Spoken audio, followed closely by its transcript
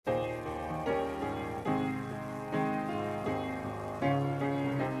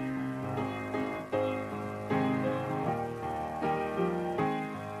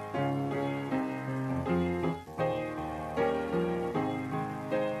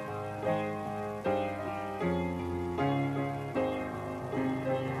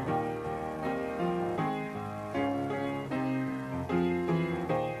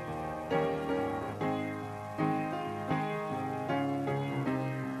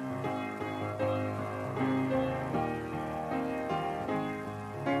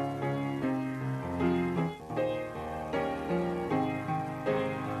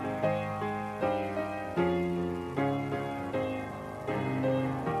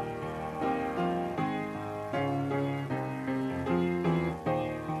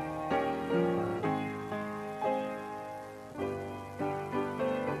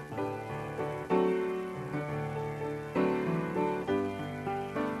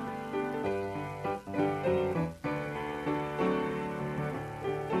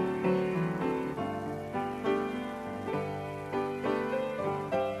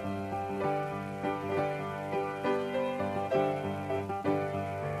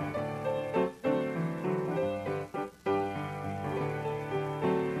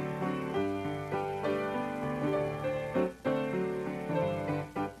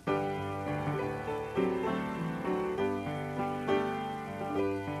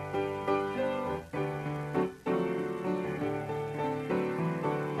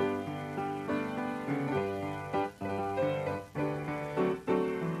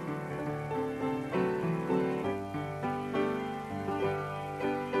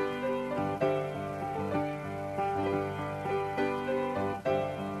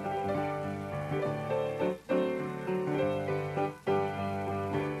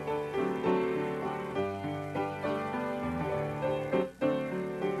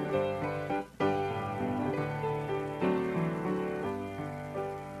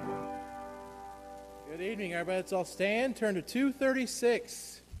Everybody, let's all stand. Turn to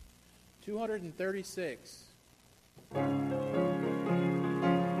 236. 236.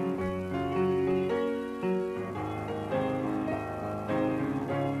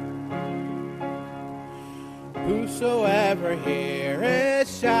 Whosoever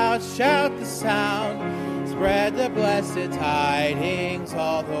heareth, shout the sound. Spread the blessed tidings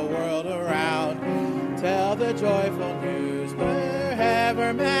all the world around. Tell the joyful news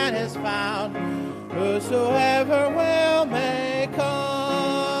wherever man is found. Whosoever will may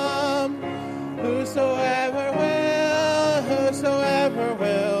come. Whosoever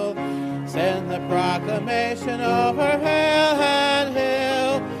will, send the proclamation over hill and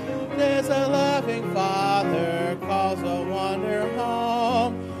hill. There's a loving Father calls a wonder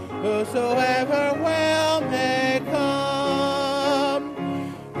home. Whosoever will may come.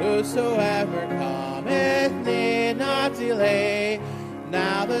 Whosoever cometh need not delay.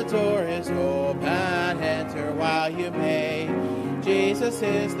 Now the door is open, enter while you may. Jesus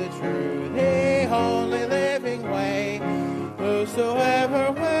is the true, the only living way.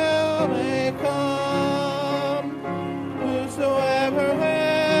 Whosoever will may come. Whosoever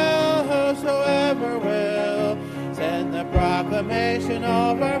will, send the proclamation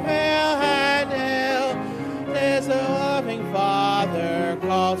over vale and hill. There's a loving Father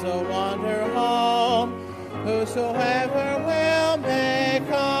calls a wonder home. Whosoever will may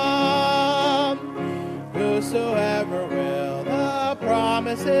come. Whosoever will, the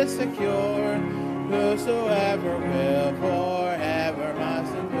promise is secure. Whosoever will, forever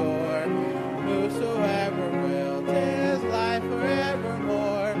must endure. Whosoever will, 'tis life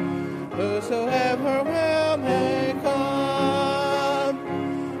forevermore. Whosoever will may come.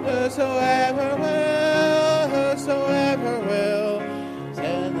 Whosoever will,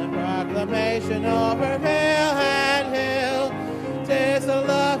 send the proclamation over vale and hill. 'Tis the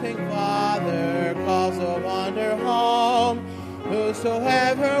loving Father calls a wonder home.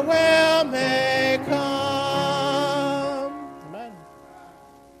 Whosoever will may come. Amen.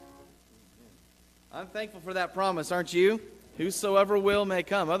 I'm thankful for that promise, aren't you? Whosoever will may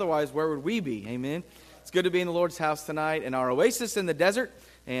come. Otherwise, where would we be? Amen. It's good to be in the Lord's house tonight in our oasis in the desert.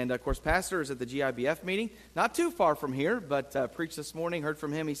 And, of course, Pastor is at the GIBF meeting. Not too far from here, but preached this morning. Heard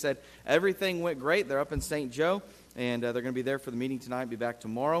from him. He said everything went great. They're up in St. Joe, and they're going to be there for the meeting tonight, be back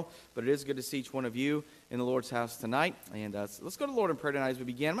tomorrow. But it is good to see each one of you in the Lord's house tonight. And so let's go to the Lord in prayer tonight as we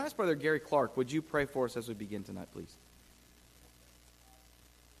begin. My brother Gary Clark, would you pray for us as we begin tonight, please?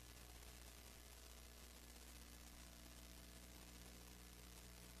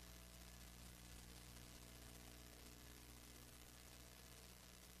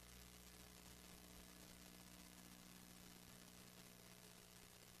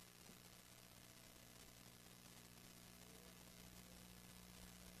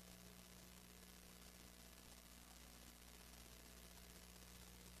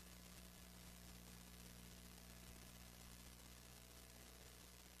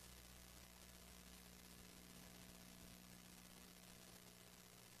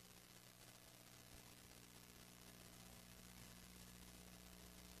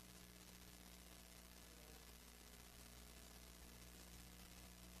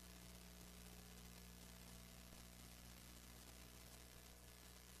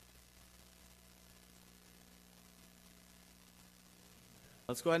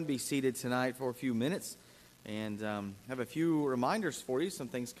 Let's go ahead and be seated tonight for a few minutes and have a few reminders for you, some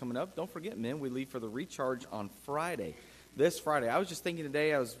things coming up. Don't forget, men, we leave for the Recharge on Friday, this Friday. I was just thinking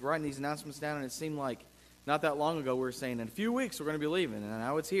today, I was writing these announcements down, and it seemed like not that long ago we were saying in a few weeks we're going to be leaving, and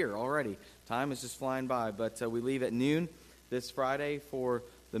now it's here already. Time is just flying by, but we leave at noon this Friday for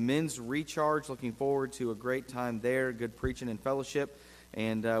the men's Recharge. Looking forward to a great time there, good preaching and fellowship,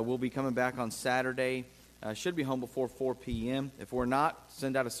 and we'll be coming back on Saturday. Should be home before 4 p.m. If we're not,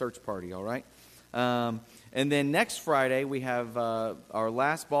 send out a search party, all right? And then next Friday, we have our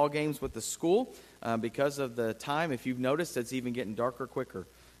last ball games with the school. Because of the time, if you've noticed, it's even getting darker quicker.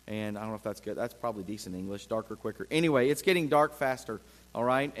 And I don't know if that's good. That's probably decent English, darker quicker. Anyway, it's getting dark faster, all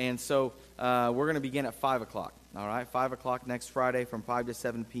right? And so we're going to begin at 5 o'clock, all right? 5 o'clock next Friday from 5 to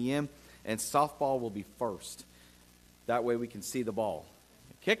 7 p.m. And softball will be first. That way we can see the ball.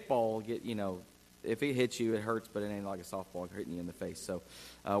 Kickball will get, if it hits you, it hurts, but it ain't like a softball hitting you in the face. So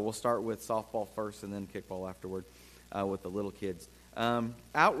we'll start with softball first and then kickball afterward with the little kids.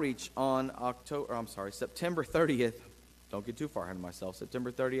 Outreach on September 30th. Don't get too far ahead of myself.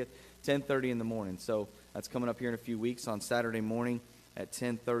 September 30th, 10:30 in the morning. So that's coming up here in a few weeks on Saturday morning at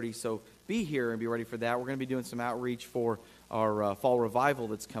 10:30. So be here and be ready for that. We're going to be doing some outreach for our fall revival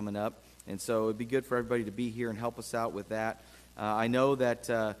that's coming up. And so it'd be good for everybody to be here and help us out with that. I know that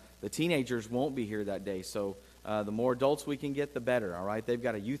the teenagers won't be here that day, so the more adults we can get, the better, all right? They've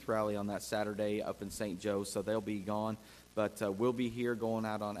got a youth rally on that Saturday up in St. Joe, so they'll be gone. But we'll be here going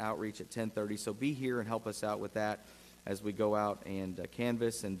out on outreach at 10:30, so be here and help us out with that as we go out and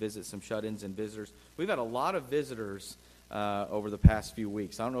canvass and visit some shut-ins and visitors. We've had a lot of visitors over the past few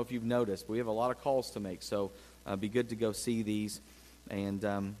weeks. I don't know if you've noticed, but we have a lot of calls to make, so be good to go see these and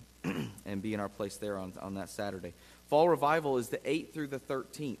and be in our place there on that Saturday. Fall Revival is the 8th through the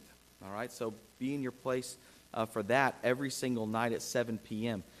 13th, all right? So be in your place for that every single night at 7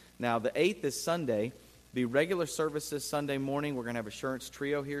 p.m. Now, the 8th is Sunday. Be regular services Sunday morning. We're going to have Assurance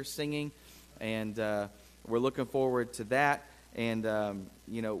Trio here singing, and we're looking forward to that. And,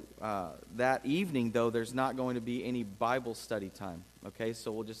 that evening, though, there's not going to be any Bible study time, okay?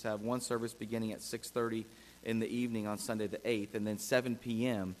 So we'll just have one service beginning at 6:30 in the evening on Sunday the 8th, and then 7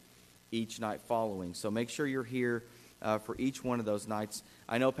 p.m. each night following. So make sure you're here for each one of those nights.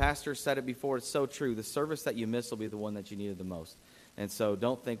 I know Pastor said it before. It's so true. The service that you miss will be the one that you needed the most. And so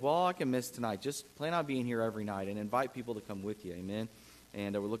don't think, well, I can miss tonight. Just plan on being here every night and invite people to come with you. Amen?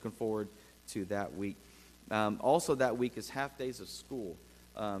 And we're looking forward to that week. Also that week is half days of school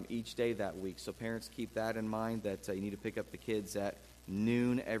each day that week. So parents, keep that in mind, that you need to pick up the kids at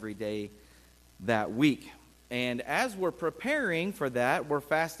noon every day that week. And as we're preparing for that, we're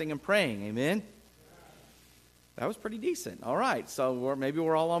fasting and praying. Amen? That was pretty decent. All right. So maybe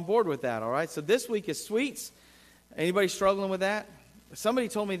we're all on board with that. All right. So this week is sweets. Anybody struggling with that? Somebody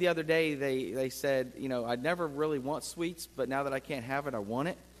told me the other day, they said, I'd never really want sweets, but now that I can't have it, I want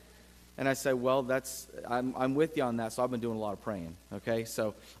it. And I said, well, I'm with you on that, so I've been doing a lot of praying, okay?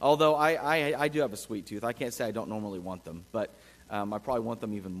 So, although I do have a sweet tooth, I can't say I don't normally want them, but I probably want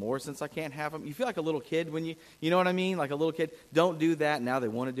them even more since I can't have them. You feel like a little kid when you know what I mean? Like a little kid, don't do that, now they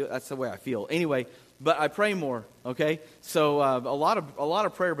want to do it. That's the way I feel. Anyway, but I pray more, okay? So a lot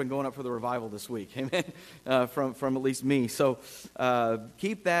of prayer been going up for the revival this week, amen, from at least me. So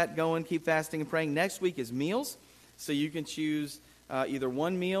keep that going, keep fasting and praying. Next week is meals, so you can choose either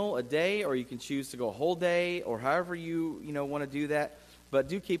one meal a day, or you can choose to go a whole day, or however you want to do that. But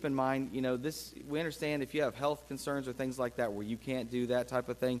do keep in mind, we understand if you have health concerns or things like that where you can't do that type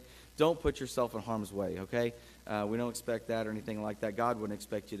of thing, don't put yourself in harm's way, okay? We don't expect that or anything like that. God wouldn't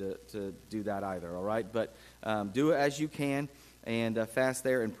expect you to do that either, all right? But do it as you can and fast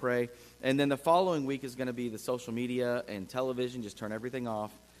there and pray. And then the following week is going to be the social media and television. Just turn everything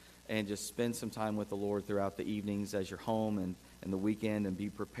off and just spend some time with the Lord throughout the evenings as you're home and the weekend, and be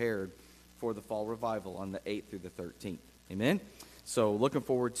prepared for the fall revival on the 8th through the 13th. Amen? So looking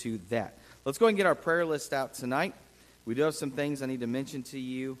forward to that. Let's go ahead and get our prayer list out tonight. We do have some things I need to mention to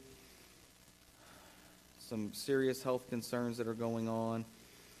you. Some serious health concerns that are going on.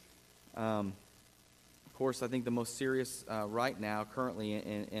 Of course, I think the most serious right now, currently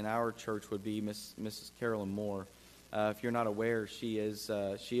in our church, would be Mrs. Carolyn Moore. If you're not aware, she is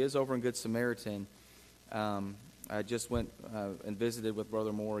over in Good Samaritan. I just went and visited with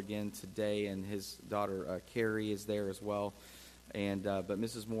Brother Moore again today, and his daughter Carrie is there as well. And but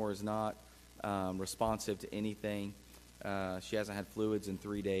Mrs. Moore is not responsive to anything. She hasn't had fluids in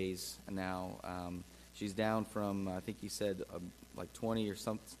 3 days now. She's down from, I think he said, like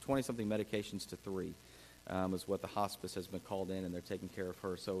 20-something medications to 3 is what the hospice has been called in, and they're taking care of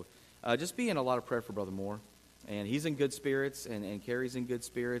her. So just be in a lot of prayer for Brother Moore. And he's in good spirits, and Carrie's in good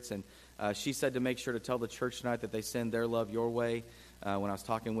spirits. And she said to make sure to tell the church tonight that they send their love your way. When I was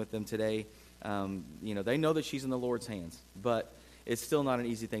talking with them today, they know that she's in the Lord's hands, but it's still not an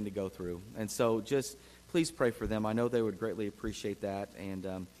easy thing to go through. And so just please pray for them. I know they would greatly appreciate that.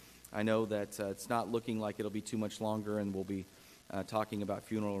 And I know that it's not looking like it'll be too much longer, and we'll be talking about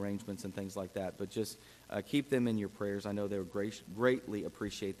funeral arrangements and things like that. But just keep them in your prayers. I know they would greatly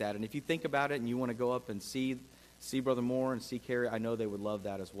appreciate that. And if you think about it and you want to go up and see Brother Moore and see Carrie, I know they would love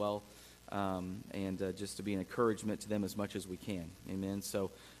that as well. And just to be an encouragement to them as much as we can. Amen.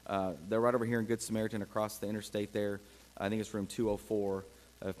 So they're right over here in Good Samaritan across the interstate there. I think it's room 204,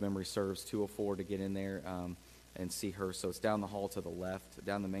 if memory serves, 204 to get in there and see her. So it's down the hall to the left,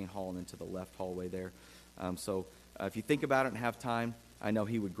 down the main hall and into the left hallway there. So if you think about it and have time, I know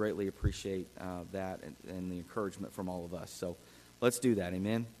he would greatly appreciate that and the encouragement from all of us. So let's do that.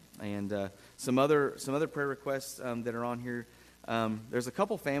 Amen. And some other prayer requests that are on here. There's a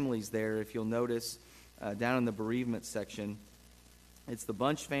couple families there, if you'll notice, down in the bereavement section. It's the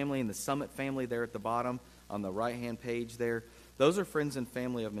Bunch family and the Summit family there at the bottom on the right-hand page there. Those are friends and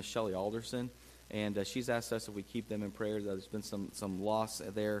family of Miss Shelley Alderson, and she's asked us if we keep them in prayer. There's been some loss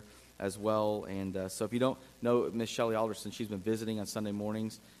there as well. And so if you don't know Miss Shelley Alderson, she's been visiting on Sunday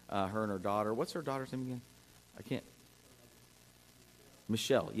mornings, her and her daughter. What's her daughter's name again? I can't.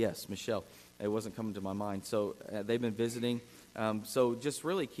 Michelle, yes, Michelle. It wasn't coming to my mind. So they've been visiting. So just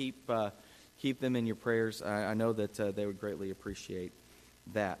really keep them in your prayers. I know that they would greatly appreciate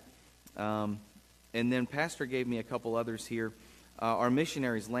that. And then Pastor gave me a couple others here. Our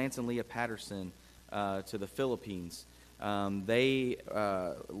missionaries, Lance and Leah Patterson, to the Philippines.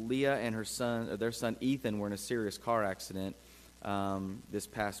 Leah and their son Ethan, were in a serious car accident this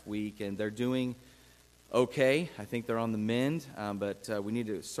past week, and they're doing okay. I think they're on the mend, but we need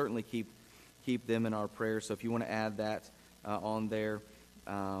to certainly keep them in our prayers. So if you want to add that on there,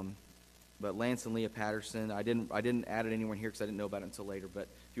 but Lance and Leah Patterson, I didn't add it anywhere here because I didn't know about it until later. But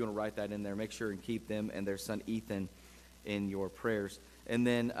if you want to write that in there, make sure and keep them and their son Ethan in your prayers. And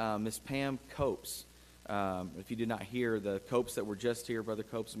then Miss Pam Copes. If you did not hear, the Copes that were just here, Brother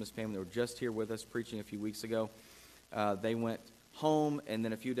Copes and Miss Pam, that were just here with us preaching a few weeks ago, they went home, and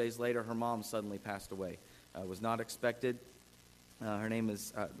then a few days later, her mom suddenly passed away. Was not expected. Her name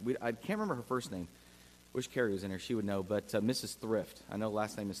is, I can't remember her first name. Wish Carrie was in here. She would know. But Mrs. Thrift. I know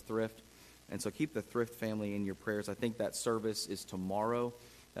last name is Thrift. And so keep the Thrift family in your prayers. I think that service is tomorrow,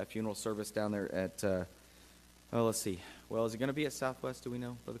 that funeral service down there at, let's see. Well, is it going to be at Southwest? Do we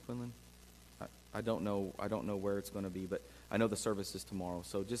know, Brother Quinlan? I don't know where it's going to be, but I know the service is tomorrow.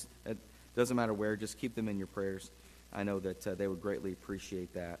 So just, it doesn't matter where, just keep them in your prayers. I know that they would greatly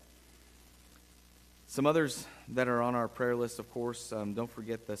appreciate that. Some others that are on our prayer list, of course, don't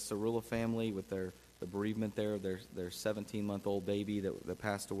forget the Cerula family with the bereavement there, their 17-month-old baby that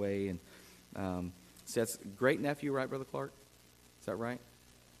passed away. And see, that's great nephew, right, Brother Clark? Is that right?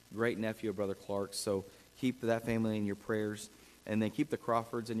 Great nephew of Brother Clark. So keep that family in your prayers. And then keep the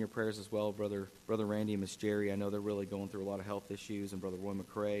Crawfords in your prayers as well, Brother Randy and Miss Jerry. I know they're really going through a lot of health issues. And Brother Roy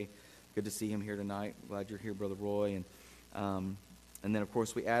McCrae, good to see him here tonight. Glad you're here, Brother Roy. And then, of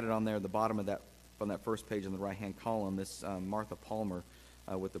course, we added on there at the bottom of that, on that first page in the right-hand column, this Martha Palmer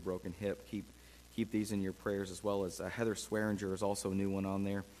with the broken hip. Keep these in your prayers, as well as Heather Swearinger is also a new one on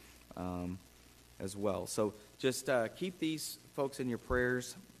there as well. So just keep these folks in your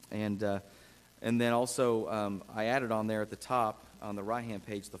prayers. And then also, I added on there at the top, on the right-hand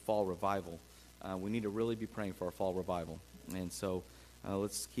page, the fall revival. We need to really be praying for our fall revival. And so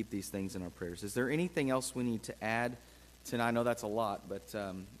let's keep these things in our prayers. Is there anything else we need to add tonight? I know that's a lot, but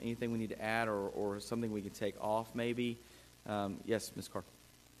anything we need to add or something we can take off maybe? Yes, Ms. Carr.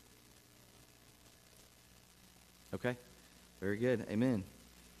 Okay. Very good. Amen.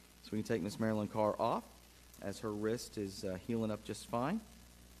 So we can take Miss Marilyn Carr off as her wrist is healing up just fine.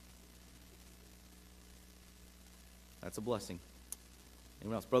 That's a blessing.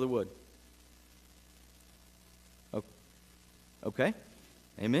 Anyone else? Brother Wood. Okay.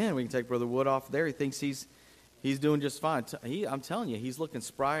 Amen. We can take Brother Wood off there. He thinks he's doing just fine. I'm telling you, he's looking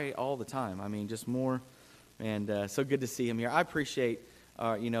spry all the time. I mean, just more. And so good to see him here. I appreciate,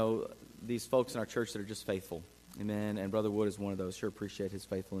 these folks in our church that are just faithful. Amen. And Brother Wood is one of those. Sure appreciate his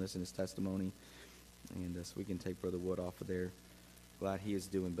faithfulness and his testimony. And so we can take Brother Wood off of there. Glad he is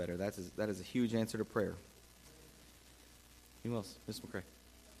doing better. That is a huge answer to prayer. Anyone else? Miss McCrae.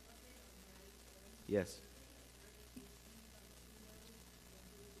 Yes.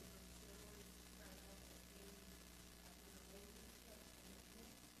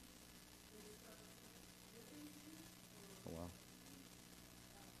 Oh, wow.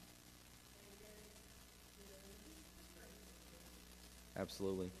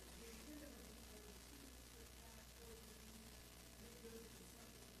 Absolutely.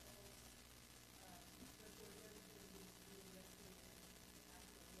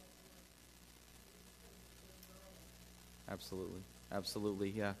 Absolutely,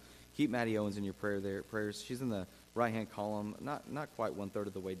 yeah. Keep Maddie Owens in your prayers. She's in the right-hand column, not quite 1/3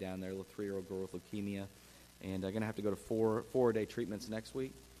 of the way down there. A 3-year-old girl with leukemia, and going to have to go to four-a-day treatments next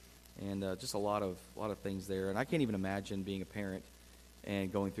week, and just a lot of things there. And I can't even imagine being a parent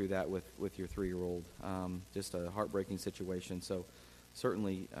and going through that with your 3-year-old. Just a heartbreaking situation. So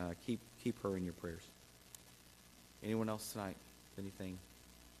certainly keep her in your prayers. Anyone else tonight? Anything?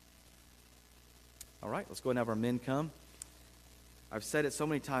 All right, let's go ahead and have our men come. I've said it so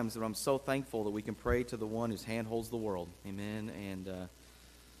many times that I'm so thankful that we can pray to the one whose hand holds the world. Amen. And I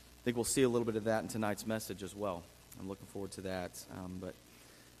think we'll see a little bit of that in tonight's message as well. I'm looking forward to that. But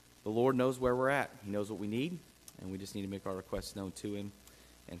the Lord knows where we're at. He knows what we need, and we just need to make our requests known to Him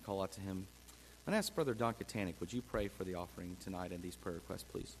and call out to Him. I'm going to ask Brother Don Katanic, would you pray for the offering tonight and these prayer requests,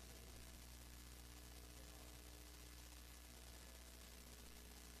 please?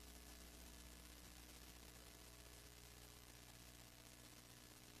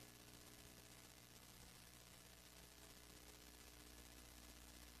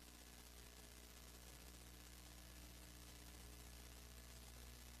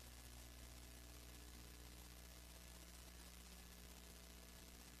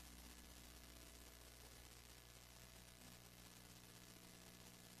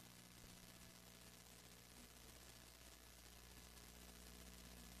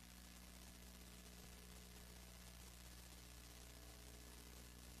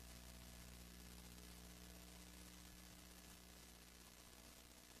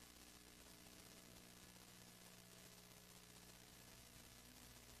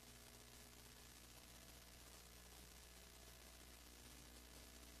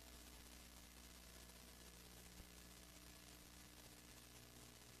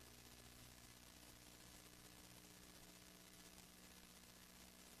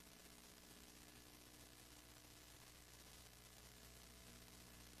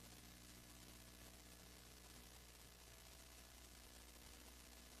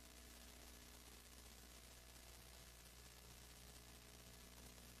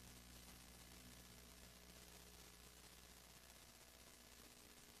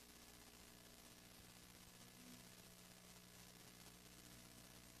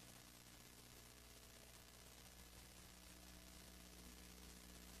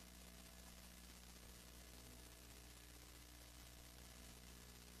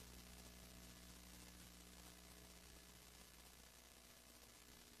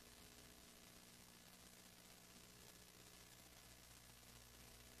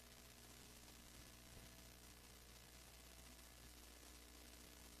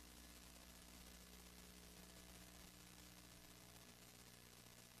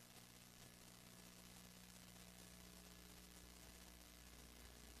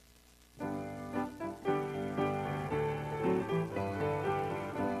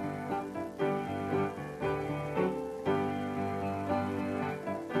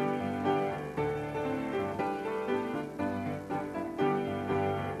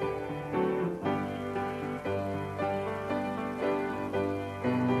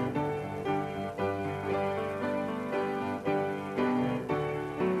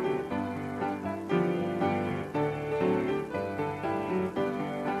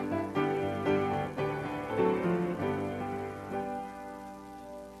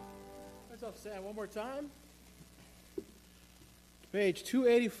 time. Page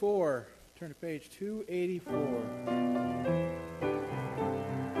 284. Turn to page 284.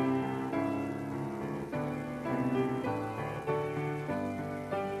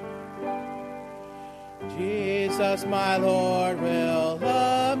 Jesus, my Lord, will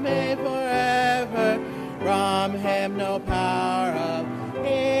love me forever. From him no power of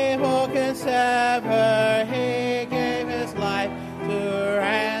evil can sever. He gave his life to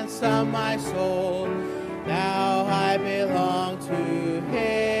ransom my soul. Now I belong to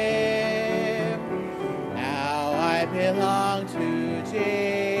him. Now I belong to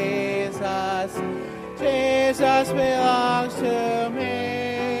Jesus. Jesus belongs to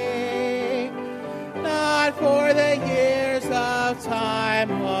me. Not for the years of time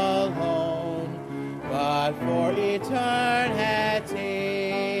alone, but for eternity.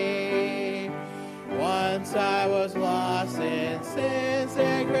 Once I was lost in sin's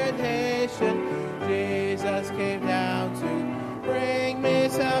degradation. Jesus came down to bring me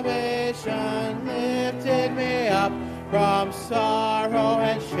salvation, lifted me up from sorrow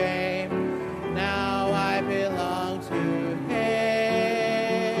and shame. Now I belong to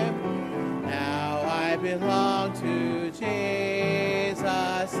him. Now I belong to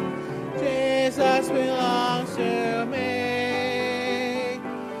Jesus. Jesus belongs to me.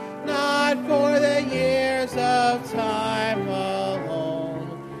 Not for the years of time alone,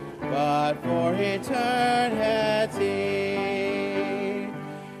 but for eternity.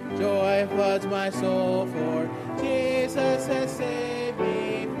 Joy floods my soul, for Jesus has saved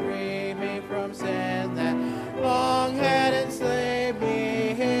me, free me from sin that long had enslaved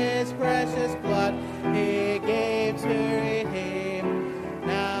me. His precious blood he gave to redeem.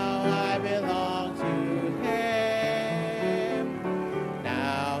 Now I belong to him.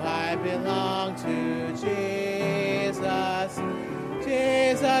 Now I belong to Jesus.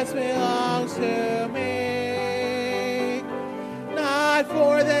 Jesus belongs to me. Not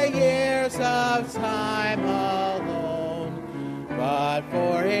for the years of time alone, but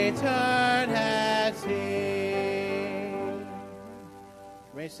for eternity.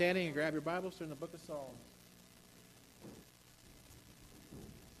 Remain standing and grab your Bibles, turn the book of Psalms.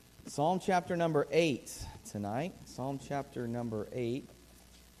 Psalm chapter number 8 tonight. Psalm chapter number 8.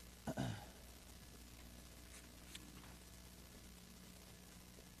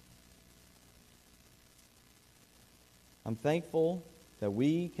 I'm thankful that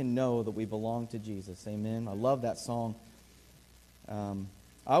we can know that we belong to Jesus. Amen. I love that song. I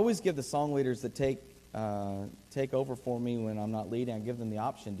always give the song leaders that take over for me when I'm not leading, I give them the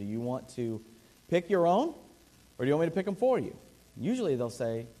option. Do you want to pick your own, or do you want me to pick them for you? Usually they'll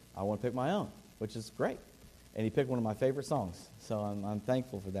say, I want to pick my own, which is great. And he picked one of my favorite songs. So I'm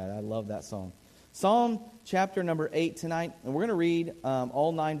thankful for that. I love that song. Psalm chapter number 8 tonight. And we're going to read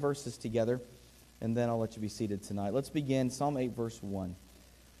all 9 verses together. And then I'll let you be seated tonight. Let's begin Psalm 8, verse 1.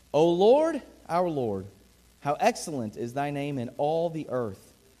 O Lord, our Lord, how excellent is thy name in all the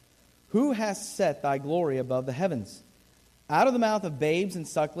earth. Who has set thy glory above the heavens? Out of the mouth of babes and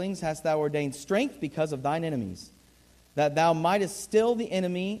sucklings hast thou ordained strength because of thine enemies, that thou mightest still the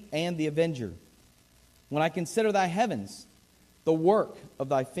enemy and the avenger. When I consider thy heavens, the work of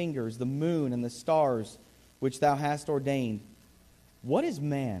thy fingers, the moon and the stars which thou hast ordained, what is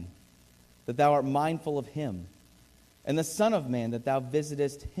man, that thou art mindful of him, and the Son of Man, that thou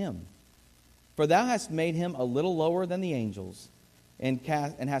visitest him? For thou hast made him a little lower than the angels, and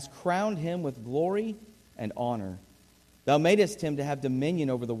hast crowned him with glory and honor. Thou madest him to have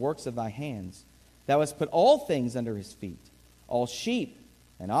dominion over the works of thy hands. Thou hast put all things under his feet, all sheep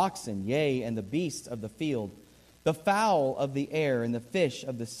and oxen, yea, and the beasts of the field, the fowl of the air, and the fish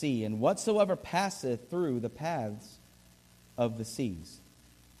of the sea, and whatsoever passeth through the paths of the seas.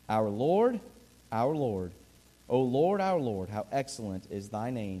 Our Lord, O Lord, our Lord, how excellent is thy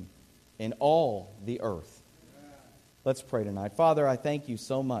name in all the earth. Let's pray tonight. Father, I thank you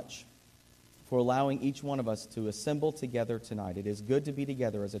so much for allowing each one of us to assemble together tonight. It is good to be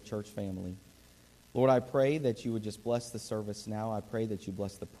together as a church family. Lord, I pray that you would just bless the service now. I pray that you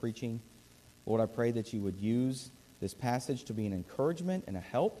bless the preaching. Lord, I pray that you would use this passage to be an encouragement and a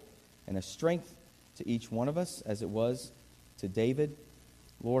help and a strength to each one of us as it was to David.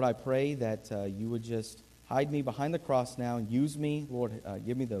 Lord, I pray that you would just hide me behind the cross now and use me. Lord,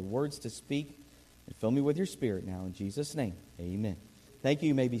 give me the words to speak and fill me with your Spirit now. In Jesus' name, amen. Thank you.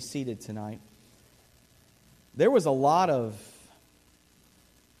 You may be seated tonight. There was a lot of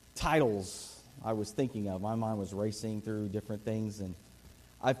titles I was thinking of. My mind was racing through different things, and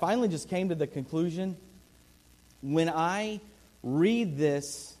I finally just came to the conclusion, when I read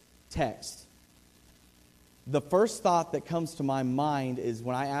this text, the first thought that comes to my mind is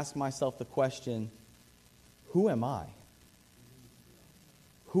when I ask myself the question, who am I?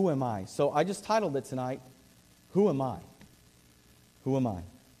 Who am I? So I just titled it tonight, Who Am I? Who am I?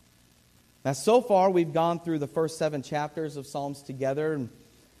 Now, so far, we've gone through the first 7 chapters of Psalms together, and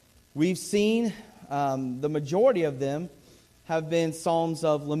we've seen the majority of them have been Psalms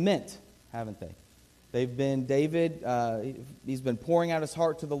of lament, haven't they? They've been David, he's been pouring out his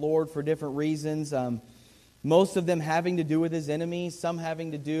heart to the Lord for different reasons, most of them having to do with his enemies, some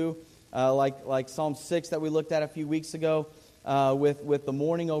having to do, like Psalm 6 that we looked at a few weeks ago, with the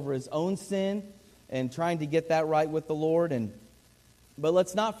mourning over his own sin and trying to get that right with the Lord. But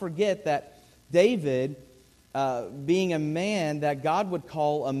let's not forget that David, being a man that God would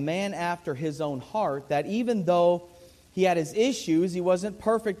call a man after his own heart, that even though he had his issues, he wasn't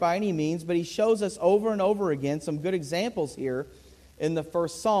perfect by any means, but he shows us over and over again some good examples here in the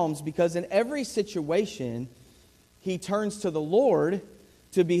first Psalms, because in every situation, he turns to the Lord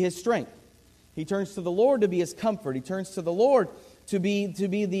to be his strength. He turns to the Lord to be his comfort. He turns to the Lord to be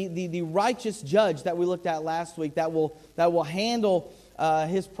the righteous judge that we looked at last week, that will handle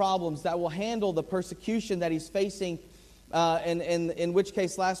his problems, that will handle the persecution that he's facing, and in which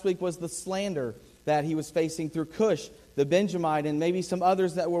case last week was the slander that he was facing through Cush, the Benjamite, and maybe some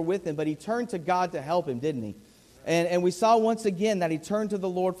others that were with him. But he turned to God to help him, didn't he? And we saw once again that he turned to the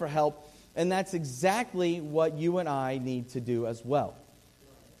Lord for help, and that's exactly what you and I need to do as well.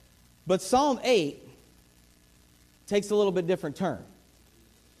 But Psalm 8 takes a little bit different turn.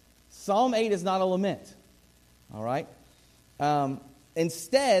 Psalm 8 is not a lament, all right?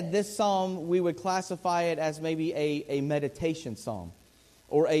 Instead, this psalm, we would classify it as maybe a meditation psalm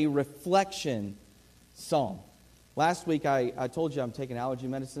or a reflection psalm. Last week, I told you I'm taking allergy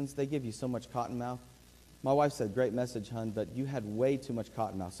medicines. They give you so much cotton mouth. My wife said, great message, hon, but you had way too much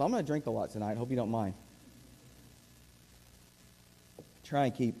cotton mouth. So I'm going to drink a lot tonight. Hope you don't mind. Try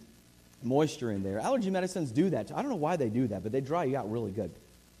and keep moisture in there. Allergy medicines do that. I don't know why they do that, but they dry you out really good.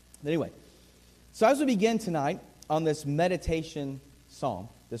 Anyway, so as we begin tonight on this meditation psalm,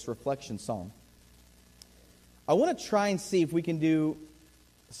 this reflection psalm, I want to try and see if we can do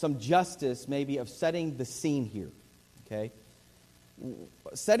some justice maybe of setting the scene here, okay?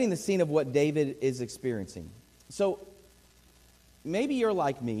 Setting the scene of what David is experiencing. So maybe you're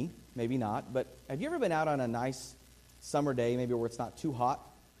like me, maybe not, but have you ever been out on a nice summer day, maybe where it's not too hot?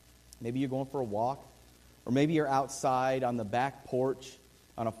 Maybe you're going for a walk, or maybe you're outside on the back porch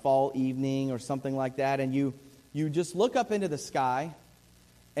on a fall evening or something like that, and you just look up into the sky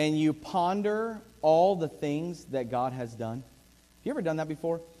and you ponder all the things that God has done. Have you ever done that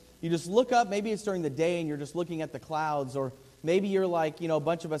before? You just look up, maybe it's during the day and you're just looking at the clouds, or maybe you're like, a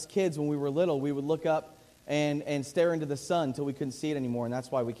bunch of us kids when we were little, we would look up and stare into the sun until we couldn't see it anymore, and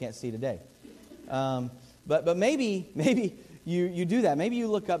that's why we can't see today. But maybe you do that. Maybe you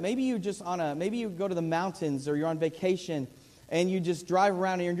look up. Maybe you go to the mountains, or you're on vacation and you just drive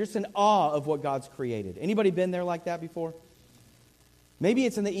around and you're just in awe of what God's created. Anybody been there like that before? Maybe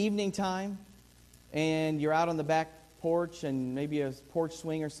it's in the evening time and you're out on the back porch, and maybe a porch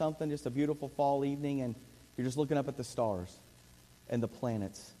swing or something, just a beautiful fall evening, and you're just looking up at the stars and the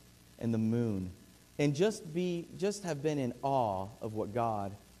planets and the moon, and just have been in awe of what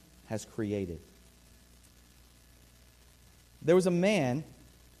God has created. There was a man.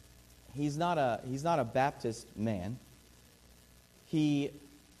 He's not a Baptist man. He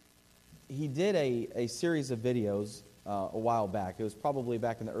did a series of videos a while back. It was probably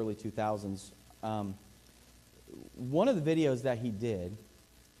back in the early 2000s. One of the videos that he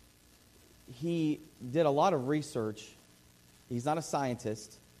did a lot of research. He's not a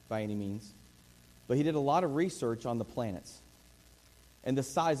scientist by any means, but he did a lot of research on the planets and the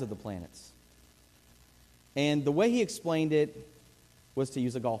size of the planets. And the way he explained it was to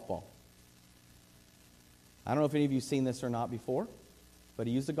use a golf ball. I don't know if any of you have seen this or not before, but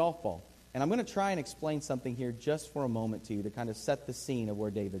he used a golf ball. And I'm going to try and explain something here just for a moment to you to kind of set the scene of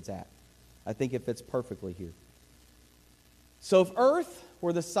where David's at. I think it fits perfectly here. So if Earth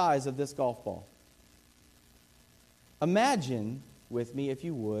were the size of this golf ball, imagine with me, if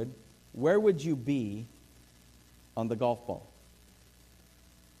you would, where would you be on the golf ball?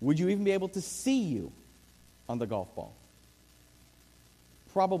 Would you even be able to see you on the golf ball?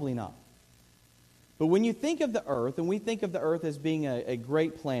 Probably not. But when you think of the Earth, and we think of the Earth as being a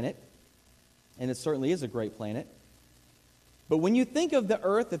great planet, and it certainly is a great planet, but when you think of the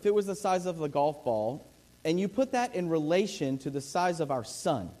Earth, if it was the size of the golf ball, and you put that in relation to the size of our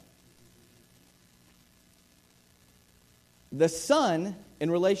sun, the sun, in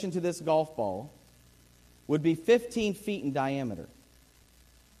relation to this golf ball, would be 15 feet in diameter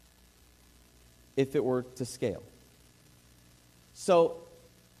if it were to scale. So,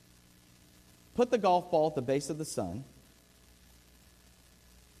 put the golf ball at the base of the sun,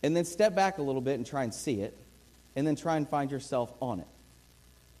 and then step back a little bit and try and see it, and then try and find yourself on it.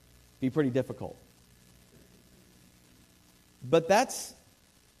 Be pretty difficult. But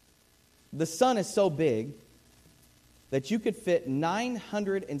the sun is so big that you could fit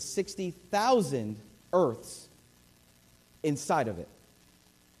 960,000 Earths inside of it.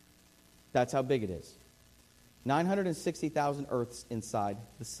 That's how big it is. 960,000 Earths inside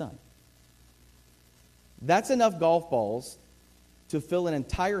the sun. That's enough golf balls to fill an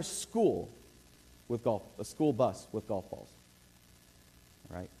entire school with a school bus with golf balls.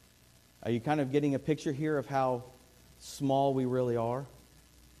 All right? Are you kind of getting a picture here of how small we really are?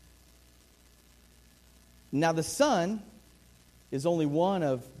 Now, the sun is only one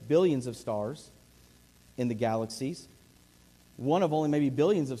of billions of stars in the galaxies, one of only maybe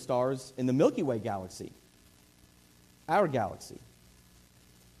billions of stars in the Milky Way galaxy, our galaxy,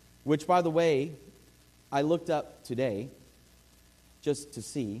 which, by the way, I looked up today just to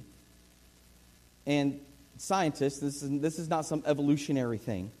see. And scientists, this is not some evolutionary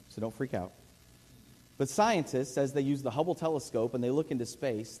thing, so don't freak out. But scientists, as they use the Hubble telescope and they look into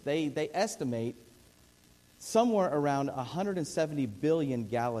space, they estimate somewhere around 170 billion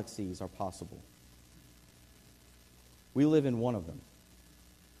galaxies are possible. We live in one of them,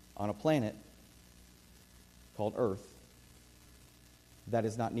 on a planet called Earth that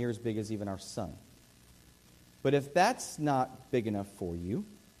is not near as big as even our sun. But if that's not big enough for you,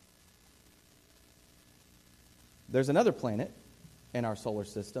 there's another planet in our solar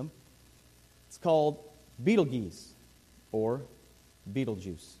system. It's called Betelgeuse, or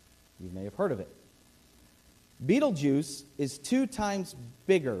Betelgeuse. You may have heard of it. Betelgeuse is 2 times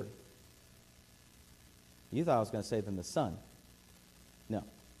bigger. You thought I was going to say than the sun. No.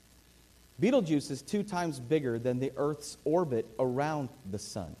 Betelgeuse is 2 times bigger than the Earth's orbit around the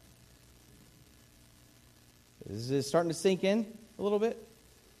sun. Is this starting to sink in a little bit?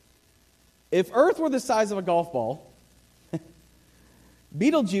 If Earth were the size of a golf ball,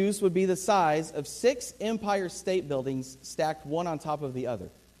 Betelgeuse would be the size of 6 Empire State Buildings stacked one on top of the other.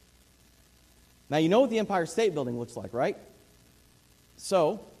 Now, you know what the Empire State Building looks like, right?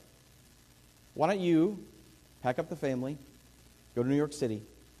 So, why don't you pack up the family, go to New York City,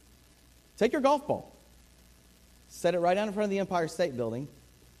 take your golf ball, set it right down in front of the Empire State Building,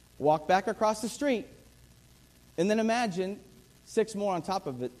 walk back across the street, and then imagine 6 more on top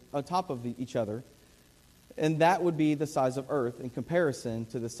of each other, and that would be the size of Earth in comparison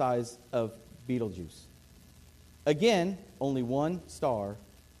to the size of Betelgeuse. Again, only one star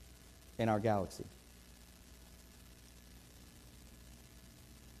in our galaxy.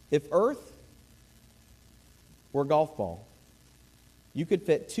 If Earth were a golf ball, you could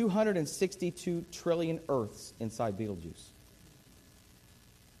fit 262 trillion Earths inside Betelgeuse.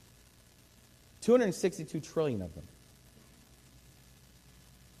 262 trillion of them.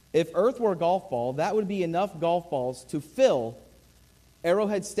 If Earth were a golf ball, that would be enough golf balls to fill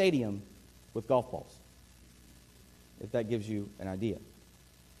Arrowhead Stadium with golf balls. If that gives you an idea.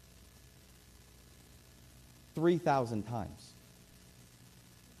 3,000 times.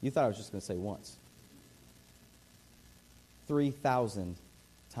 You thought I was just going to say once. 3,000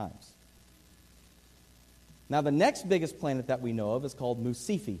 times. Now, the next biggest planet that we know of is called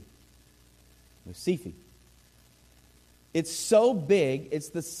Musifi. Musifi. It's so big, it's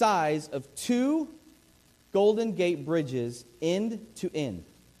the size of 2 Golden Gate bridges end to end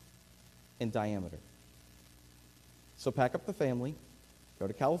in diameter. So pack up the family, go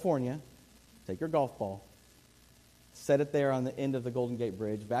to California, take your golf ball, set it there on the end of the Golden Gate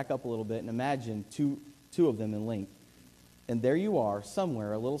Bridge, back up a little bit, and imagine two of them in length. And there you are,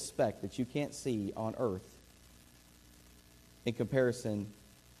 somewhere, a little speck that you can't see on Earth in comparison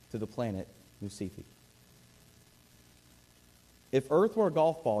to the planet Musifi. If Earth were a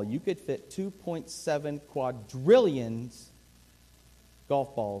golf ball, you could fit 2.7 quadrillions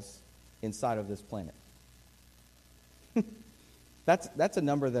golf balls inside of this planet. That's a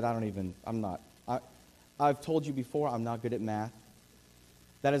number that I've told you before, I'm not good at math.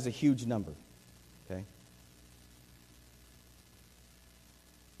 That is a huge number, okay?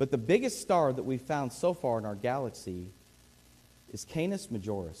 But the biggest star that we've found so far in our galaxy is Canis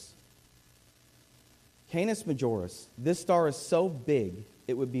Majoris. Canis Majoris. This star is so big,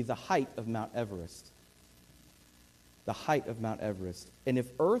 it would be the height of Mount Everest. The height of Mount Everest. And if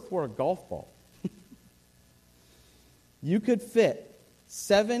Earth were a golf ball, you could fit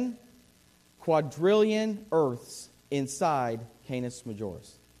 7 quadrillion Earths inside Canis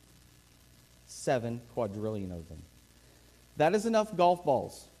Majoris. 7 quadrillion of them. That is enough golf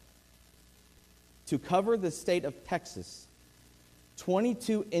balls to cover the state of Texas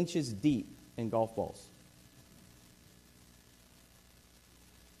 22 inches deep and golf balls.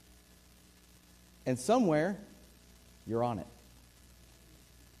 And somewhere, you're on it.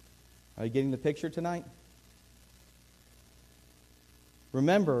 Are you getting the picture tonight?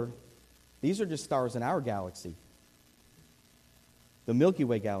 Remember, these are just stars in our galaxy, the Milky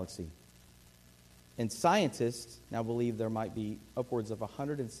Way galaxy. And scientists now believe there might be upwards of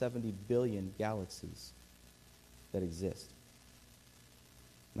 170 billion galaxies that exist.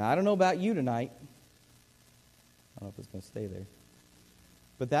 Now, I don't know about you tonight. I don't know if it's going to stay there.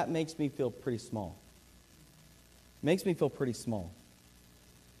 But that makes me feel pretty small. Makes me feel pretty small.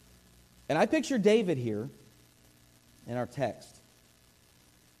 And I picture David here in our text,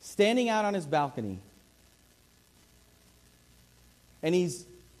 standing out on his balcony, and he's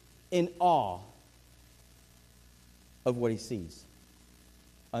in awe of what he sees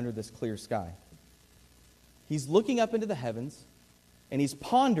under this clear sky. He's looking up into the heavens, and he's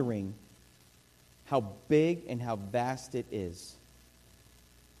pondering how big and how vast it is,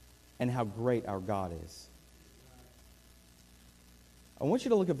 and how great our God is. I want you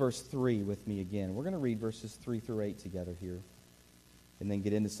to look at verse 3 with me again. We're going to read verses 3 through 8 together here, and then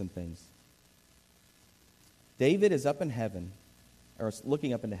get into some things. David is up in heaven, or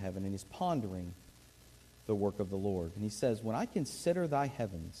looking up into heaven, and he's pondering the work of the Lord. And he says, when I consider thy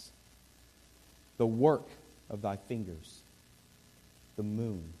heavens, the work of thy fingers, the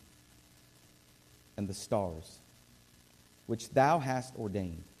moon and the stars, which thou hast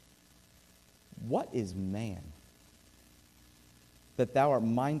ordained, what is man, that thou art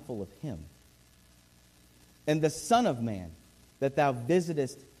mindful of him? And the Son of Man, that thou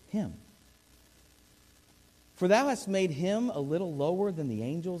visitest him? For thou hast made him a little lower than the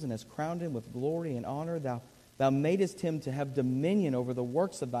angels, and hast crowned him with glory and honor. Thou madest him to have dominion over the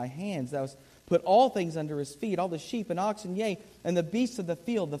works of thy hands. Thou hast put all things under his feet, all the sheep and oxen, yea, and the beasts of the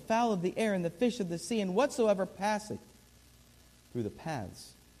field, the fowl of the air, and the fish of the sea, and whatsoever passeth through the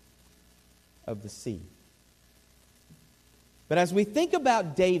paths of the sea. But as we think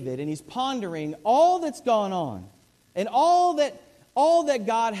about David, and he's pondering all that's gone on, and all that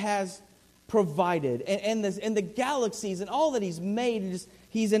God has provided, and the galaxies, and all that he's made, and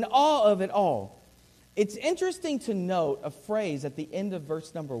he's in awe of it all. It's interesting to note a phrase at the end of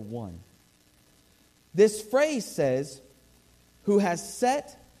verse number 1. This phrase says, who has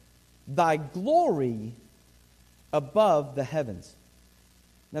set thy glory above the heavens.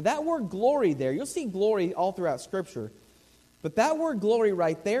 Now that word glory there, you'll see glory all throughout Scripture, but that word glory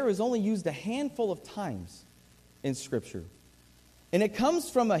right there is only used a handful of times in Scripture. And it comes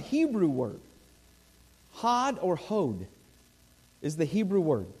from a Hebrew word. Hod or hod is the Hebrew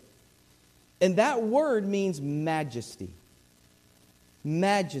word. And that word means majesty.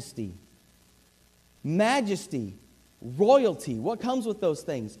 Majesty. Majesty. Royalty. What comes with those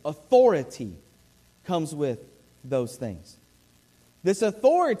things? Authority comes with those things. This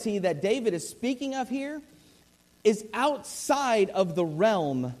authority that David is speaking of here is outside of the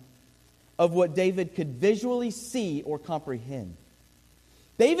realm of what David could visually see or comprehend.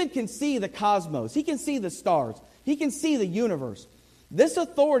 David can see the cosmos. He can see the stars. He can see the universe. This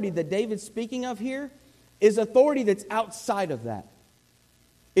authority that David's speaking of here is authority that's outside of that.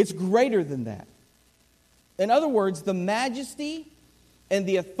 It's greater than that. In other words, the majesty and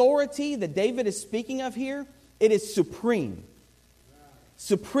the authority that David is speaking of here, it is supreme.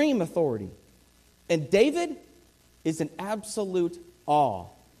 Supreme authority. And David is in absolute awe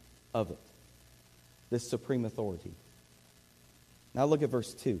of it. This supreme authority. Now look at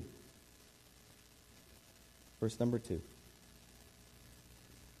verse 2. Verse number 2.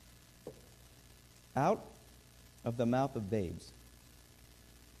 Out of the mouth of babes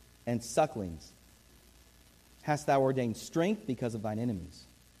and sucklings hast thou ordained strength because of thine enemies,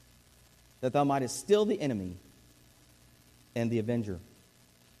 that thou mightest still the enemy and the avenger.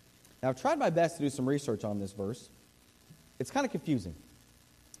 Now I've tried my best to do some research on this verse. It's kind of confusing.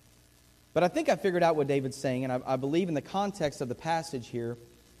 But I think I figured out what David's saying, and I believe in the context of the passage here,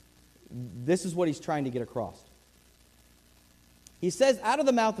 this is what he's trying to get across. He says, out of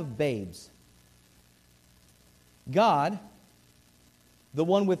the mouth of babes, God, the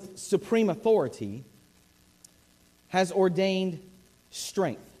one with supreme authority, has ordained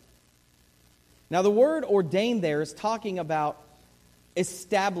strength. Now the word ordained there is talking about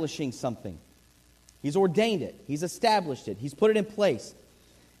establishing something. He's ordained it. He's established it. He's put it in place.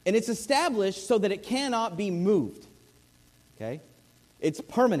 And it's established so that it cannot be moved. Okay? It's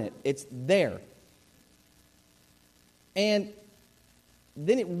permanent. It's there. And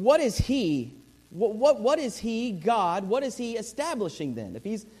then what is He? What is He, God? What is He establishing then? If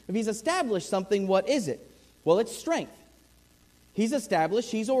He's established something, what is it? Well, it's strength. He's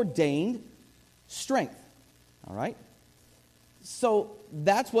established, He's ordained strength. All right? So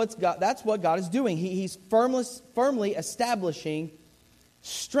that's what God is doing. He's firmly establishing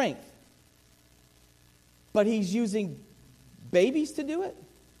strength. But he's using babies to do it?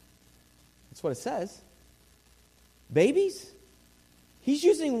 That's what it says. Babies? He's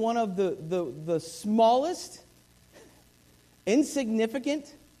using one of the smallest,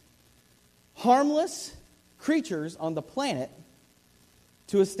 insignificant, harmless creatures on the planet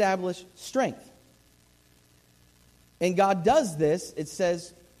to establish strength. And God does this, it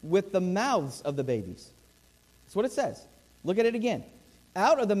says, with the mouths of the babies. That's what it says. Look at it again.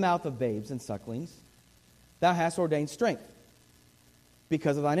 Out of the mouth of babes and sucklings, thou hast ordained strength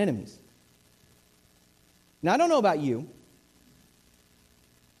because of thine enemies. Now, I don't know about you,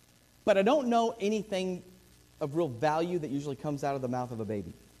 but I don't know anything of real value that usually comes out of the mouth of a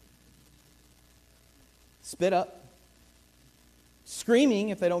baby. Spit up. Screaming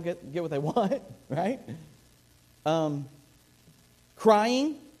if they don't get what they want, right?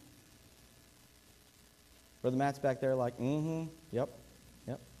 Crying. Brother Matt's back there like, yep.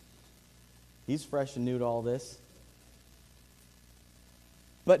 He's fresh and new to all this.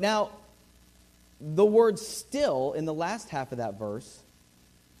 But now, the word still in the last half of that verse,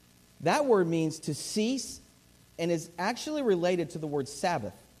 that word means to cease and is actually related to the word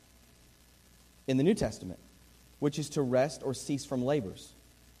Sabbath in the New Testament, which is to rest or cease from labors.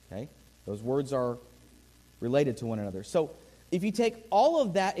 Okay? Those words are related to one another. So, if you take all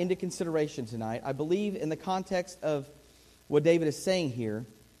of that into consideration tonight, I believe in the context of what David is saying here,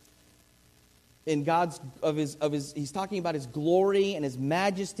 in he's talking about his glory and his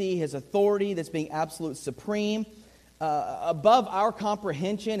majesty, his authority that's being absolute supreme, above our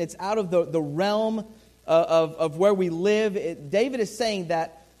comprehension. It's out of the realm of where we live. David is saying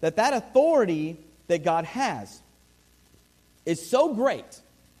that authority that God has is so great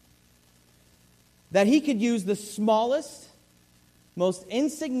that he could use the smallest, most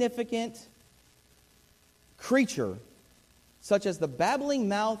insignificant creature, such as the babbling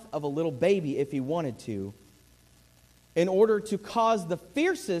mouth of a little baby, if he wanted to, in order to cause the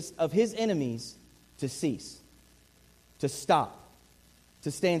fiercest of his enemies to cease, to stop,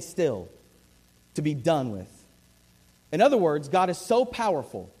 to stand still, to be done with. In other words, God is so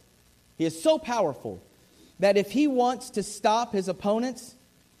powerful, he is so powerful, that if he wants to stop his opponents,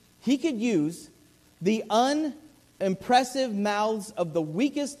 he could use the unimpressive mouths of the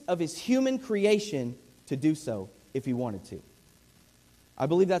weakest of his human creation to do so if he wanted to. I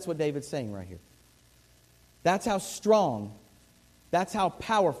believe that's what David's saying right here. That's how strong, that's how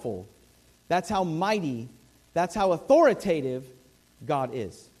powerful, that's how mighty, that's how authoritative God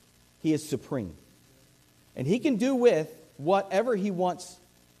is. He is supreme. And he can do with whatever he wants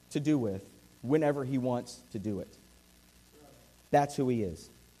to do with, whenever he wants to do it. That's who he is.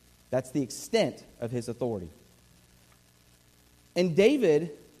 That's the extent of his authority. And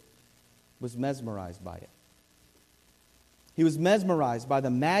David was mesmerized by it. He was mesmerized by the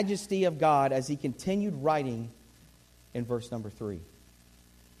majesty of God as he continued writing in verse number 3,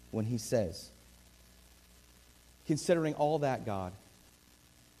 when he says, considering all that, God,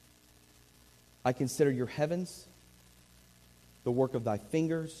 I consider your heavens, the work of thy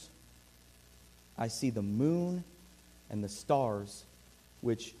fingers. I see the moon and the stars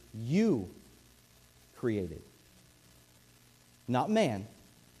which you created. Not man,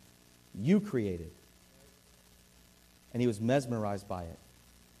 you created. And he was mesmerized by it.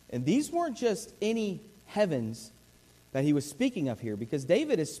 And these weren't just any heavens that he was speaking of here, because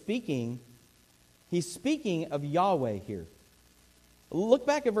David is speaking, he's speaking of Yahweh here. Look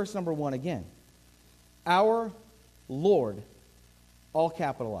back at verse number 1 again. Our Lord, all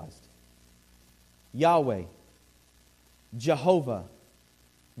capitalized. Yahweh, Jehovah,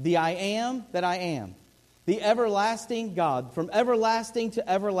 the I am that I am, the everlasting God, from everlasting to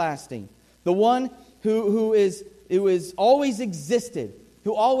everlasting, the one who is always existed,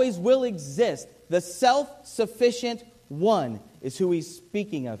 who always will exist, the self-sufficient one is who he's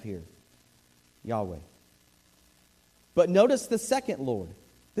speaking of here, Yahweh. But notice the second Lord.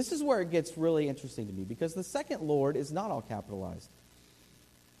 This is where it gets really interesting to me, because the second Lord is not all capitalized.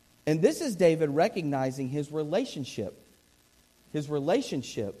 And this is David recognizing his relationship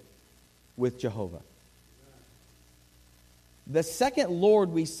with Jehovah. The second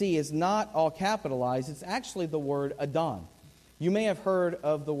Lord we see is not all capitalized. It's actually the word Adon. You may have heard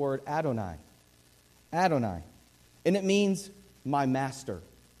of the word Adonai. Adonai. And it means my master.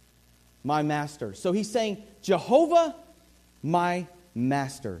 My master. So he's saying, Jehovah, my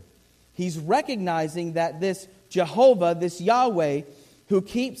master. He's recognizing that this Jehovah, this Yahweh, who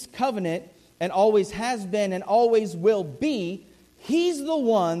keeps covenant and always has been and always will be, He's the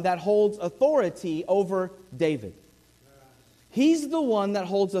one that holds authority over David. He's the one that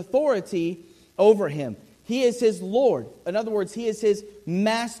holds authority over him. He is his Lord. In other words, he is his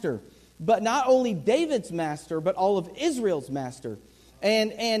master. But not only David's master, but all of Israel's master.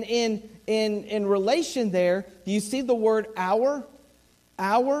 And in relation there, do you see the word our?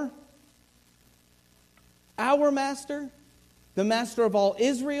 Our master? The master of all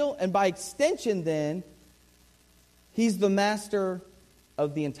Israel. And by extension then, he's the master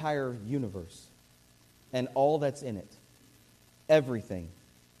of the entire universe. And all that's in it. Everything.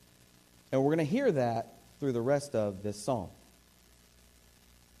 And we're going to hear that through the rest of this psalm.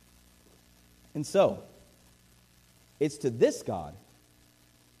 And so, it's to this God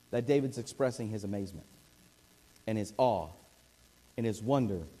that David's expressing his amazement and his awe and his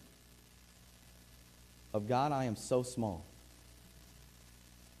wonder of, God, I am so small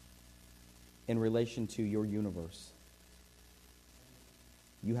in relation to your universe.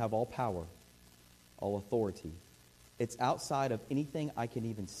 You have all power, all authority. It's outside of anything I can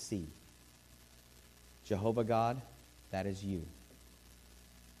even see. Jehovah God, that is you.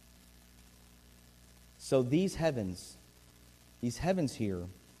 So these heavens here,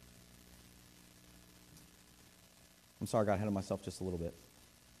 I'm sorry, I got ahead of myself just a little bit.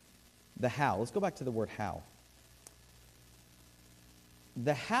 The how, let's go back to the word how.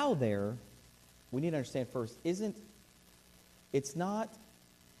 The how there, we need to understand first, it's not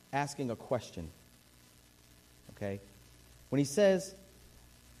asking a question. Okay? When he says,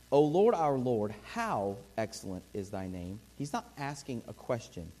 O Lord, our Lord, how excellent is thy name, he's not asking a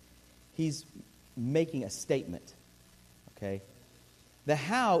question. He's making a statement. Okay? The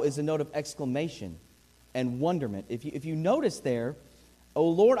how is a note of exclamation and wonderment. If you notice there, O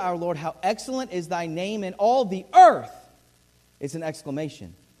Lord, our Lord, how excellent is thy name in all the earth. It's an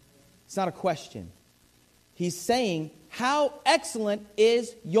exclamation. It's not a question. He's saying, how excellent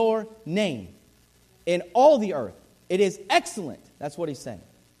is your name in all the earth. It is excellent. That's what he's saying.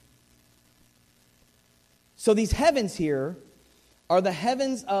 So these heavens here are the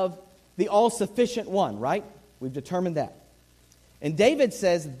heavens of the all-sufficient one, right? We've determined that. And David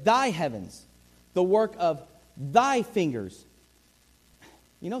says, thy heavens, the work of thy fingers.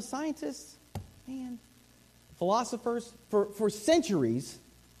 You know, scientists, philosophers, for centuries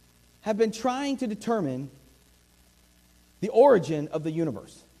have been trying to determine the origin of the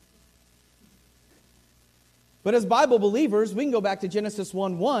universe. But as Bible believers, we can go back to Genesis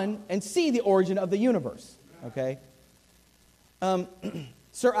 1:1 and see the origin of the universe. Okay?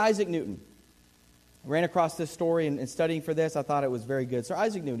 Sir Isaac Newton. I ran across this story and studying for this. I thought it was very good. Sir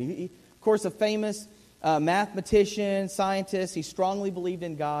Isaac Newton, he of course, a famous mathematician, scientist. He strongly believed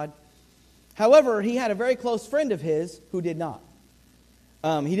in God. However, he had a very close friend of his who did not.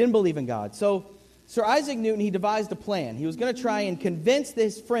 He didn't believe in God. So Sir Isaac Newton, he devised a plan. He was going to try and convince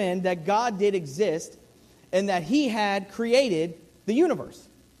this friend that God did exist and that he had created the universe.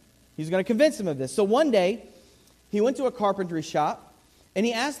 He was going to convince him of this. So one day, he went to a carpentry shop and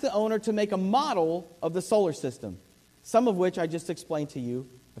he asked the owner to make a model of the solar system, some of which I just explained to you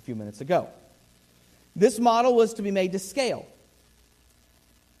a few minutes ago. This model was to be made to scale,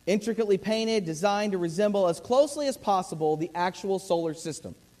 intricately painted, designed to resemble as closely as possible the actual solar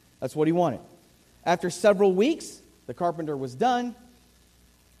system. That's what he wanted. After several weeks, the carpenter was done.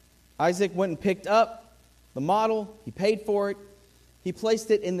 Isaac went and picked up the model. He paid for it. He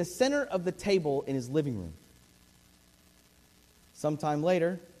placed it in the center of the table in his living room. Sometime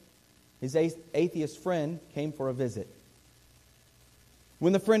later, his atheist friend came for a visit.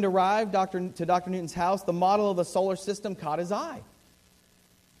 When the friend arrived to Dr. Newton's house, the model of the solar system caught his eye.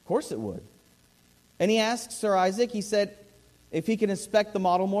 Of course it would. And he asked Sir Isaac, he said, if he could inspect the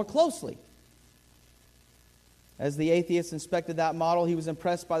model more closely. As the atheist inspected that model, he was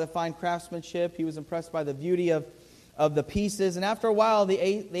impressed by the fine craftsmanship. He was impressed by the beauty of the pieces. And after a while, the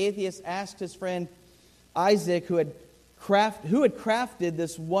atheist asked his friend Isaac, who had crafted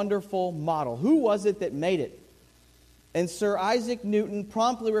this wonderful model, who was it that made it? And Sir Isaac Newton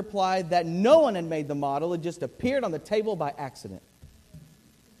promptly replied that no one had made the model. It just appeared on the table by accident.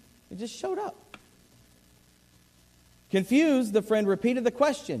 It just showed up. Confused, the friend repeated the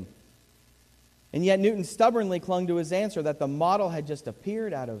question. And yet Newton stubbornly clung to his answer that the model had just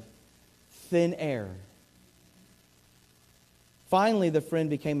appeared out of thin air. Finally, the friend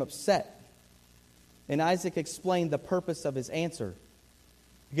became upset. And Isaac explained the purpose of his answer.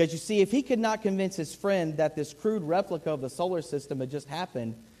 Because you see, if he could not convince his friend that this crude replica of the solar system had just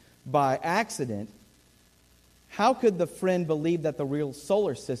happened by accident, how could the friend believe that the real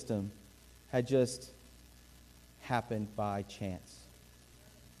solar system had just happened by chance?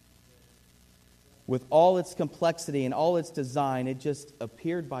 with all its complexity and all its design, it just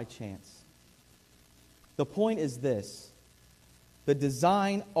appeared by chance. The point is this: the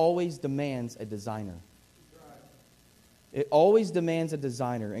design always demands a designer. It always demands a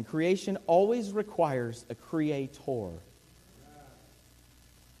designer, and creation always requires a creator.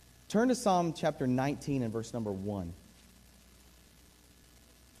 Turn to Psalm chapter 19 and verse number 1.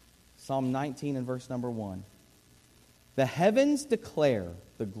 Psalm 19 and verse number 1. The heavens declare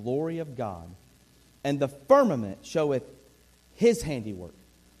the glory of God, and the firmament showeth His handiwork.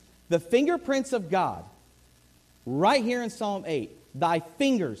 The fingerprints of God, right here in Psalm 8, thy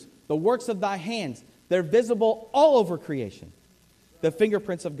fingers, the works of thy hands, they're visible all over creation. The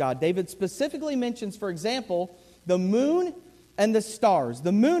fingerprints of God. David specifically mentions, for example, the moon and the stars.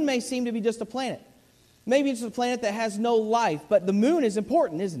 The moon may seem to be just a planet. Maybe it's a planet that has no life, but the moon is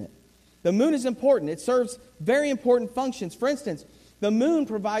important, isn't it? The moon is important. It serves very important functions. For instance, the moon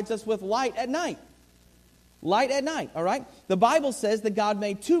provides us with light at night. Light at night, all right? The Bible says that God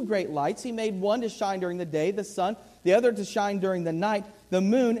made two great lights. He made one to shine during the day, the sun, the other to shine during the night, the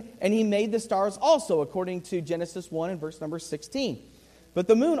moon, and He made the stars also, according to Genesis 1 and verse number 16. But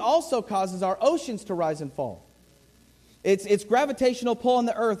the moon also causes our oceans to rise and fall. Its gravitational pull on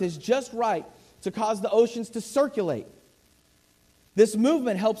the earth is just right to cause the oceans to circulate. This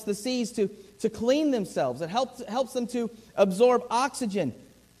movement helps the seas to clean themselves. It helps them to absorb oxygen.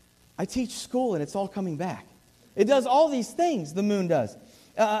 I teach school and it's all coming back. It does all these things, the moon does.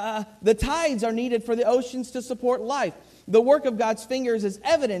 The tides are needed for the oceans to support life. The work of God's fingers is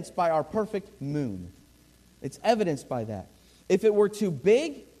evidenced by our perfect moon. It's evidenced by that. If it were too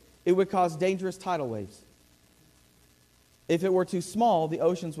big, it would cause dangerous tidal waves. If it were too small, the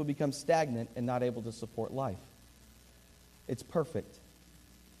oceans would become stagnant and not able to support life. It's perfect,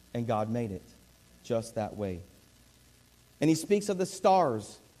 and God made it just that way. And He speaks of the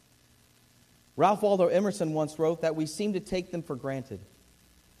stars. Ralph Waldo Emerson once wrote that we seem to take them for granted.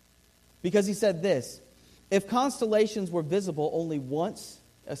 Because he said this: if constellations were visible only once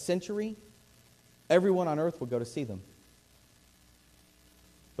a century, everyone on earth would go to see them.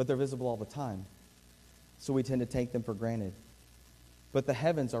 But they're visible all the time, so we tend to take them for granted. But the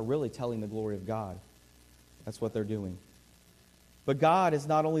heavens are really telling the glory of God. That's what they're doing. But God is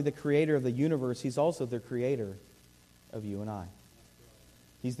not only the creator of the universe, He's also the creator of you and I.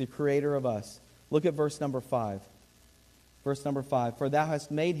 He's the creator of us. Look at verse number 5. Verse number 5. For thou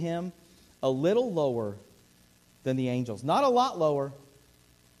hast made Him a little lower than the angels. Not a lot lower,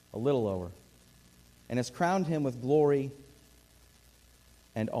 a little lower. And hast crowned Him with glory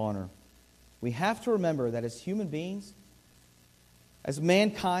and honor. We have to remember that as human beings, as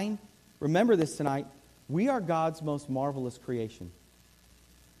mankind, remember this tonight, we are God's most marvelous creation.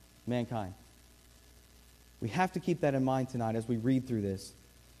 Mankind. We have to keep that in mind tonight as we read through this.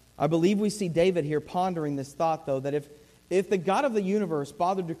 I believe we see David here pondering this thought, though, that if the God of the universe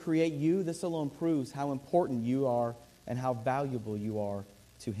bothered to create you, this alone proves how important you are and how valuable you are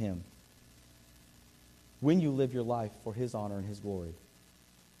to Him when you live your life for His honor and His glory.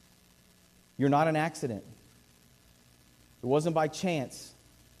 You're not an accident. It wasn't by chance.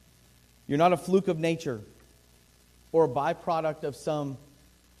 You're not a fluke of nature or a byproduct of some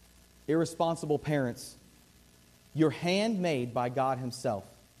irresponsible parents. You're handmade by God Himself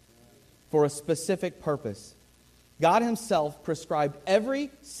for a specific purpose. God Himself prescribed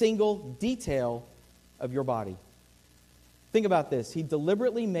every single detail of your body. Think about this. He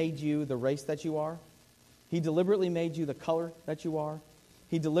deliberately made you the race that you are. He deliberately made you the color that you are.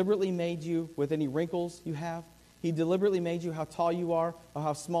 He deliberately made you with any wrinkles you have. He deliberately made you how tall you are, or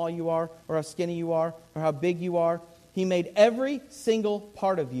how small you are, or how skinny you are, or how big you are. He made every single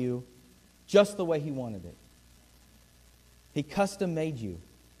part of you just the way He wanted it. He custom made you.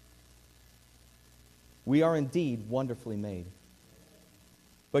 We are indeed wonderfully made.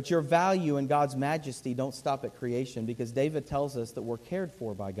 But your value and God's majesty don't stop at creation, because David tells us that we're cared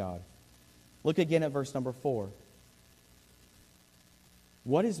for by God. Look again at verse number 4.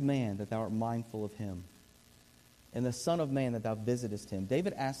 What is man that thou art mindful of him? And the Son of Man that thou visitest him?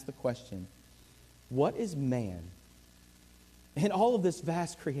 David asked the question, what is man in all of this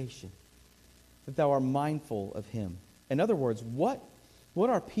vast creation that thou art mindful of him? In other words, what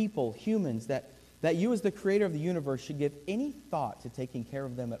are people, humans, that you as the creator of the universe should give any thought to taking care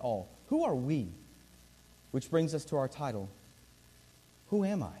of them at all? Who are we? Which brings us to our title. Who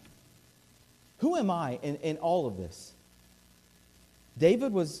am I? Who am I in all of this?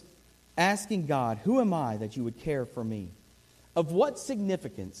 David was asking God, who am I that you would care for me? Of what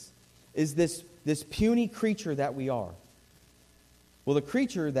significance is this puny creature that we are? Well, the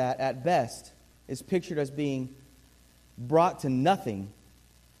creature that at best is pictured as being brought to nothing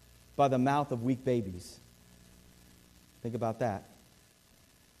by the mouth of weak babies. Think about that.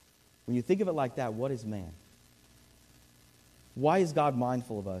 When you think of it like that, what is man? Why is God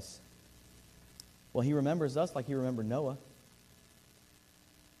mindful of us? Well, He remembers us like He remembered Noah.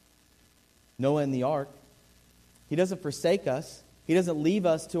 Noah in the ark. He doesn't forsake us. He doesn't leave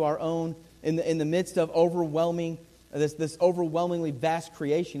us to our own in the midst of this overwhelmingly vast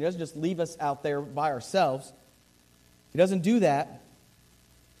creation. He doesn't just leave us out there by ourselves. He doesn't do that.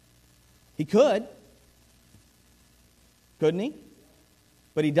 He could. Couldn't He?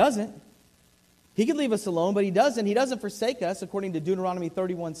 But He doesn't. He could leave us alone, but He doesn't. He doesn't forsake us, according to Deuteronomy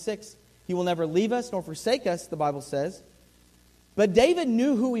 31:6. He will never leave us nor forsake us, the Bible says. But David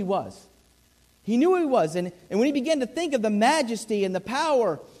knew who he was. He knew who he was. And when he began to think of the majesty and the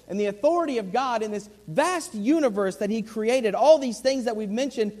power and the authority of God in this vast universe that He created, all these things that we've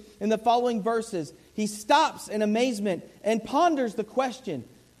mentioned in the following verses, he stops in amazement and ponders the question,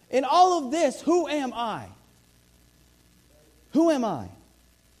 in all of this, who am I? Who am I?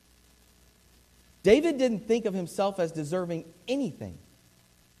 David didn't think of himself as deserving anything.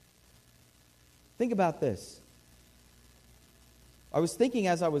 Think about this. I was thinking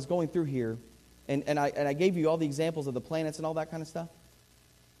as I was going through here, and I gave you all the examples of the planets and all that kind of stuff,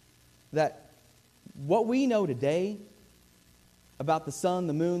 that what we know today about the sun,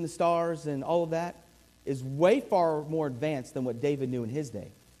 the moon, the stars, and all of that is way far more advanced than what David knew in his day.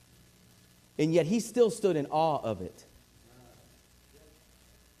 And yet he still stood in awe of it.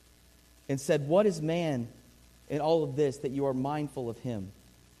 And said, what is man in all of this that you are mindful of him?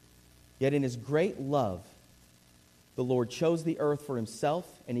 Yet in His great love, the Lord chose the earth for Himself,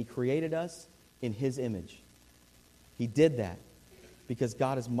 and He created us in His image. He did that because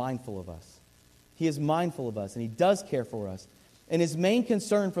God is mindful of us. He is mindful of us, and He does care for us. And His main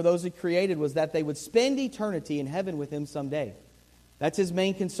concern for those He created was that they would spend eternity in heaven with Him someday. That's His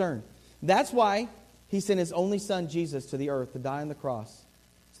main concern. That's why He sent His only Son, Jesus, to the earth to die on the cross,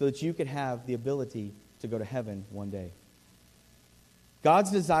 so that you could have the ability to go to heaven one day.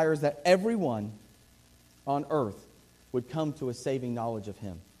 God's desire is that everyone on earth would come to a saving knowledge of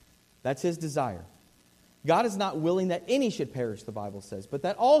Him. That's His desire. God is not willing that any should perish, the Bible says, but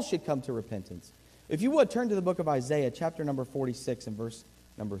that all should come to repentance. If you would, turn to the book of Isaiah, chapter number 46 and verse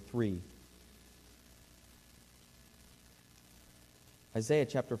number 3. Isaiah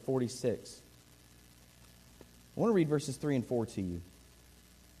chapter 46. I want to read verses 3 and 4 to you.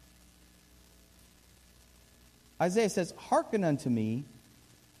 Isaiah says, hearken unto me,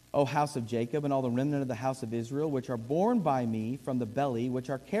 O house of Jacob, and all the remnant of the house of Israel, which are born by me from the belly, which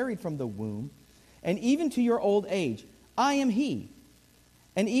are carried from the womb, and even to your old age, I am He.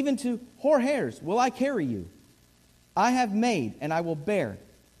 And even to hoar hairs will I carry you. I have made, and I will bear,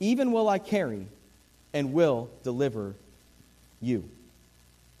 even will I carry, and will deliver you.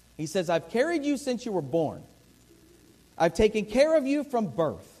 He says, I've carried you since you were born. I've taken care of you from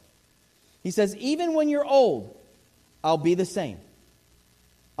birth. He says, even when you're old, I'll be the same.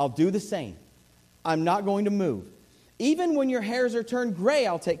 I'll do the same. I'm not going to move. Even when your hairs are turned gray,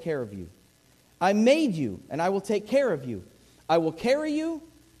 I'll take care of you. I made you, and I will take care of you. I will carry you,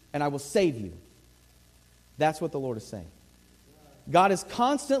 and I will save you. That's what the Lord is saying. God is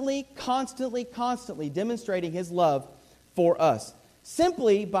constantly demonstrating His love for us,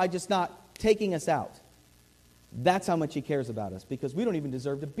 simply by just not taking us out. That's how much He cares about us, because we don't even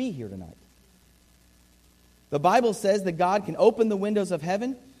deserve to be here tonight. The Bible says that God can open the windows of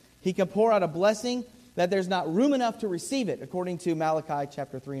heaven. He can pour out a blessing that there's not room enough to receive it, according to Malachi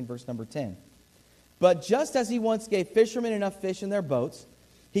chapter 3 and verse number 10. But just as He once gave fishermen enough fish in their boats,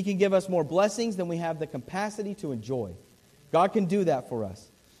 He can give us more blessings than we have the capacity to enjoy. God can do that for us.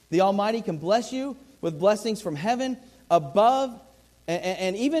 The Almighty can bless you with blessings from heaven, above,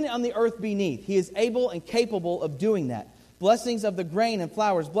 and even on the earth beneath. He is able and capable of doing that. Blessings of the grain and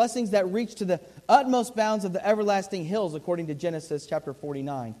flowers, blessings that reach to the utmost bounds of the everlasting hills, according to Genesis chapter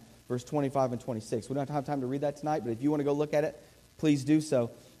 49, verse 25 and 26. We don't have time to read that tonight, but if you want to go look at it, please do so.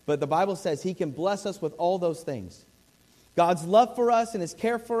 But the Bible says He can bless us with all those things. God's love for us and His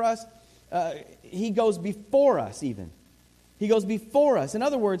care for us, He goes before us even. He goes before us. In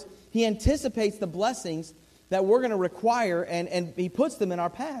other words, He anticipates the blessings that we're going to require, and He puts them in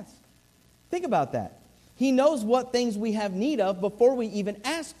our paths. Think about that. He knows what things we have need of before we even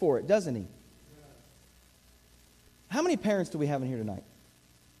ask for it, doesn't He? How many parents do we have in here tonight?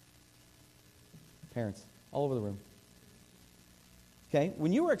 Parents, all over the room. Okay,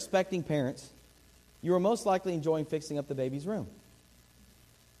 when you were expecting parents, you were most likely enjoying fixing up the baby's room.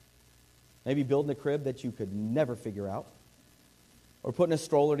 Maybe building a crib that you could never figure out, or putting a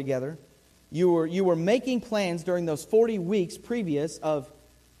stroller together. You were making plans during those 40 weeks previous of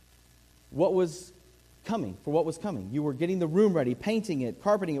what was coming, for what was coming. You were getting the room ready, painting it,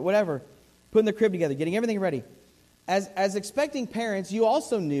 carpeting it, whatever, putting the crib together, getting everything ready. As expecting parents, you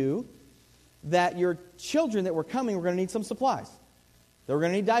also knew that your children that were coming were going to need some supplies. They were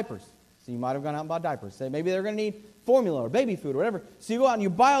going to need diapers. So you might have gone out and bought diapers. Say maybe they're going to need formula or baby food or whatever. So you go out and you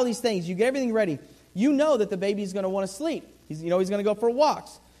buy all these things. You get everything ready. You know that the baby's going to want to sleep. He's going to go for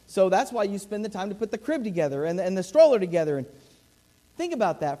walks. So that's why you spend the time to put the crib together and the stroller together. And think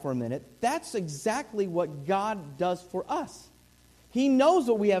about that for a minute. That's exactly what God does for us. He knows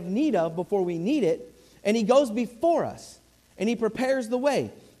what we have need of before we need it. And He goes before us. And He prepares the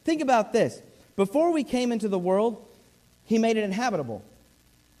way. Think about this. Before we came into the world, He made it inhabitable.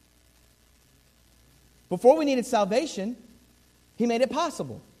 Before we needed salvation, He made it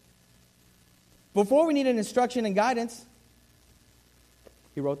possible. Before we needed instruction and guidance,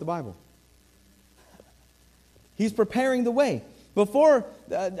 He wrote the Bible. He's preparing the way. Before,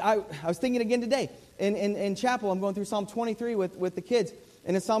 I was thinking again today, in chapel, I'm going through Psalm 23 with the kids.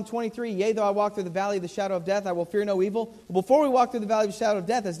 And in Psalm 23, yea, though I walk through the valley of the shadow of death, I will fear no evil. Well, before we walk through the valley of the shadow of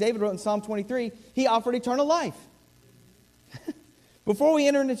death, as David wrote in Psalm 23, he offered eternal life. Before we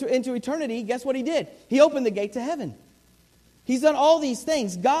entered into eternity, guess what He did? He opened the gate to heaven. He's done all these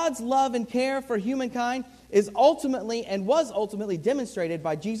things. God's love and care for humankind is ultimately and was ultimately demonstrated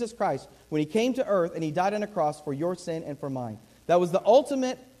by Jesus Christ when He came to earth and He died on a cross for your sin and for mine. That was the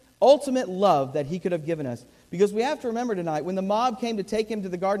ultimate love that He could have given us. Because we have to remember tonight, when the mob came to take Him to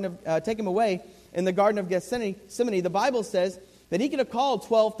the take Him away in the Garden of Gethsemane, the Bible says that He could have called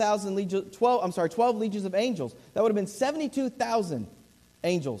 12 legions of angels. That would have been 72,000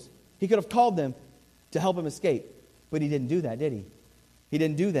 angels. He could have called them to help Him escape. But He didn't do that, did He? He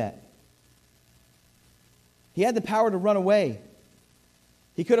didn't do that. He had the power to run away.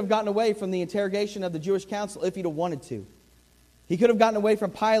 He could have gotten away from the interrogation of the Jewish council if He'd have wanted to. He could have gotten away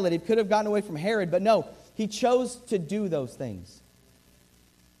from Pilate. He could have gotten away from Herod. But no, He chose to do those things.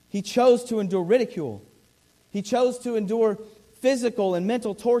 He chose to endure ridicule. He chose to endure physical and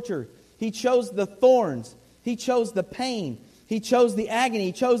mental torture. He chose the thorns. He chose the pain. He chose the agony.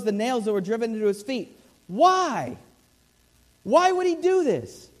 He chose the nails that were driven into His feet. Why? Why would He do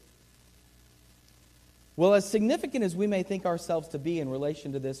this? Well, as significant as we may think ourselves to be in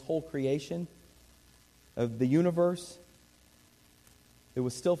relation to this whole creation of the universe, it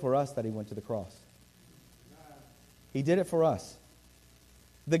was still for us that He went to the cross. He did it for us.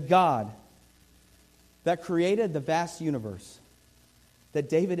 The God that created the vast universe, that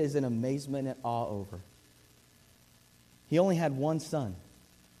David is in amazement and awe over. He only had one son.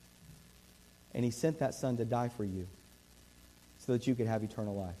 And He sent that son to die for you so that you could have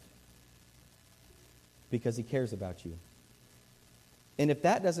eternal life. Because He cares about you. And if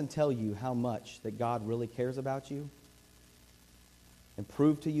that doesn't tell you how much that God really cares about you and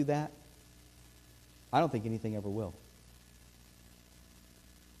prove to you that, I don't think anything ever will.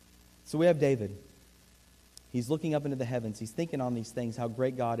 So we have David. He's looking up into the heavens. He's thinking on these things, how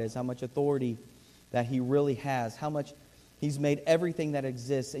great God is, how much authority that He really has, how much He's made everything that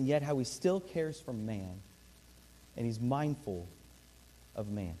exists, and yet how He still cares for man. And He's mindful of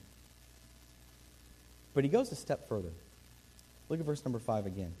man. But He goes a step further. Look at verse number 5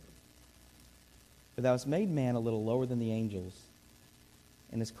 again. For Thou hast made man a little lower than the angels,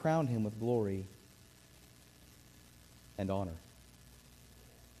 and hast crowned him with glory and honor.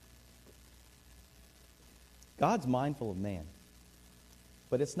 God's mindful of man.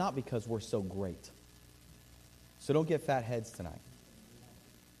 But it's not because we're so great. So don't get fat heads tonight.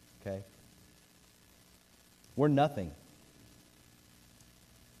 Okay? We're nothing.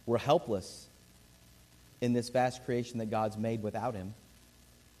 We're helpless in this vast creation that God's made without Him.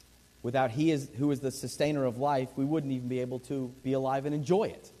 Without He who is the sustainer of life, we wouldn't even be able to be alive and enjoy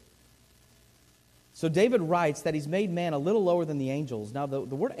it. So David writes that He's made man a little lower than the angels. Now the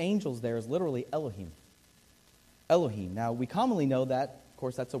word angels there is literally Elohim. Elohim. Now we commonly know that, of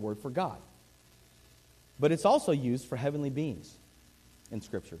course, that's a word for God. But it's also used for heavenly beings in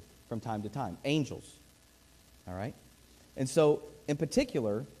Scripture from time to time. Angels. All right? And so, in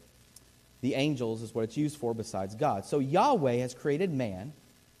particular, the angels is what it's used for besides God. So Yahweh has created man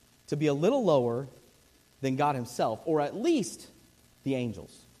to be a little lower than God Himself, or at least the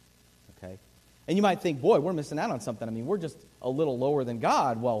angels. Okay? And you might think, boy, we're missing out on something. I mean, we're just a little lower than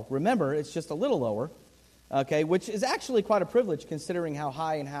God. Well, remember, it's just a little lower. Okay? Which is actually quite a privilege considering how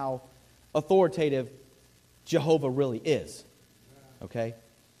high and how authoritative Jehovah really is. Okay?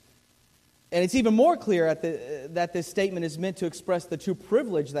 And it's even more clear that this statement is meant to express the true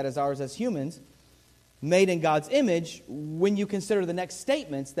privilege that is ours as humans, made in God's image, when you consider the next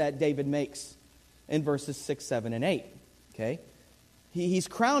statements that David makes in verses 6, 7, and 8. Okay? He's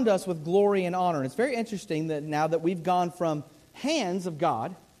crowned us with glory and honor. And it's very interesting that now that we've gone from hands of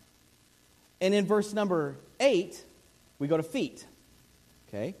God, and in verse number 8, we go to feet.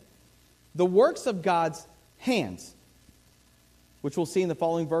 Okay? The works of God's hands, which we'll see in the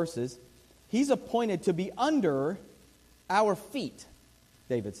following verses, He's appointed to be under our feet,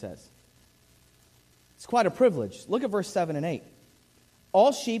 David says. It's quite a privilege. Look at verse 7 and 8.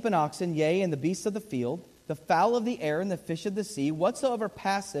 All sheep and oxen, yea, and the beasts of the field, the fowl of the air and the fish of the sea, whatsoever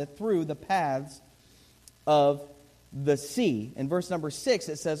passeth through the paths of the sea. In verse number 6,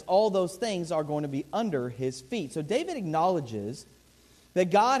 it says all those things are going to be under his feet. So David acknowledges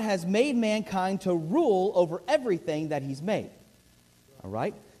that God has made mankind to rule over everything that he's made. All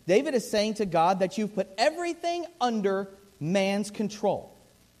right? David is saying to God that you've put everything under man's control.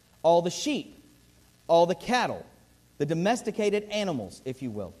 All the sheep, all the cattle, the domesticated animals, if you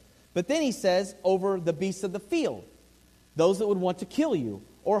will. But then he says, over the beasts of the field, those that would want to kill you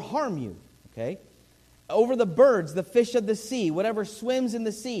or harm you, okay? Over the birds, the fish of the sea, whatever swims in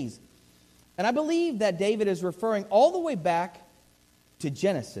the seas. And I believe that David is referring all the way back to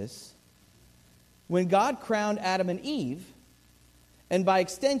Genesis, when God crowned Adam and Eve, and by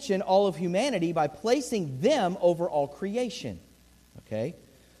extension, all of humanity, by placing them over all creation, okay?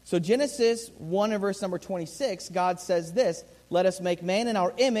 So Genesis 1 and verse number 26, God says this, let us make man in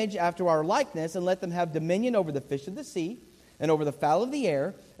our image after our likeness, and let them have dominion over the fish of the sea, and over the fowl of the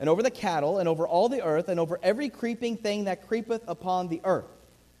air, and over the cattle, and over all the earth, and over every creeping thing that creepeth upon the earth.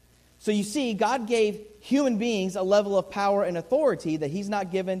 So you see, God gave human beings a level of power and authority that He's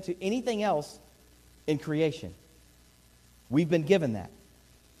not given to anything else in creation. We've been given that.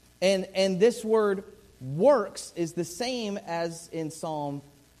 And this word works is the same as in Psalm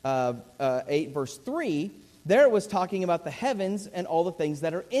 8 verse 3. There it was talking about the heavens and all the things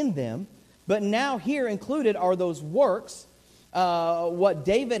that are in them. But now here included are those works, what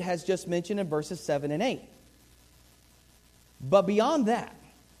David has just mentioned in verses 7 and 8. But beyond that,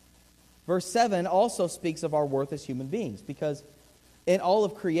 verse 7 also speaks of our worth as human beings. Because in all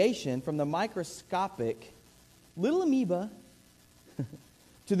of creation, from the microscopic little amoeba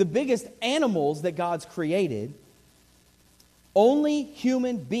to the biggest animals that God's created, only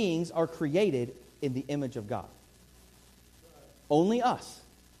human beings are created in the image of God. Only us.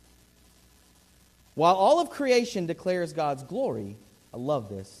 While all of creation declares God's glory, I love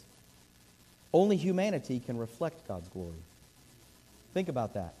this, only humanity can reflect God's glory. Think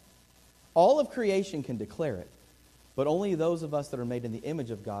about that. All of creation can declare it, but only those of us that are made in the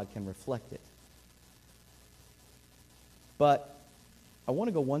image of God can reflect it. But I want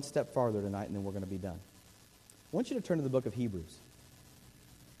to go one step farther tonight, and then we're going to be done. I want you to turn to the book of Hebrews.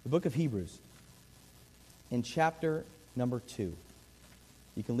 The book of Hebrews, in chapter number 2.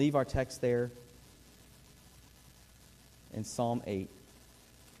 You can leave our text there in Psalm 8.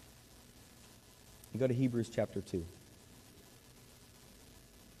 You go to Hebrews chapter 2.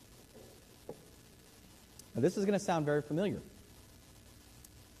 Now, this is going to sound very familiar.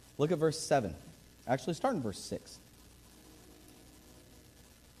 Look at verse 7. Actually, start in verse 6.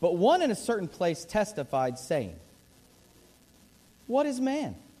 But one in a certain place testified, saying, what is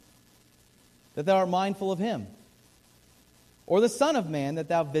man, that thou art mindful of him? Or the Son of Man, that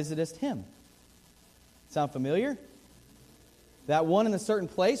thou visitest him? Sound familiar? That one in a certain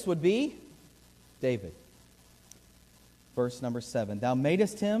place would be David. Verse number 7. Thou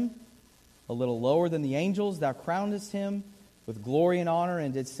madest him a little lower than the angels. Thou crownedest him with glory and honor,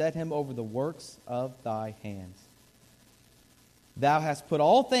 and didst set him over the works of thy hands. Thou hast put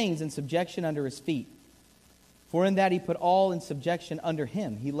all things in subjection under his feet. For in that he put all in subjection under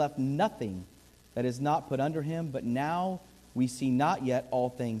him. He left nothing that is not put under him, but now we see not yet all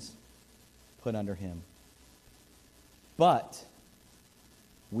things put under him. But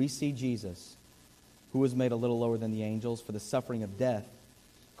we see Jesus, who was made a little lower than the angels for the suffering of death,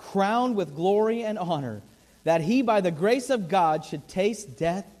 crowned with glory and honor, that he by the grace of God should taste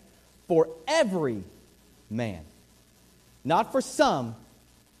death for every man. Not for some,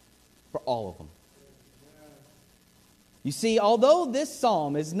 for all of them. You see, although this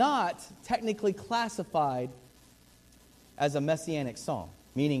psalm is not technically classified as a messianic psalm,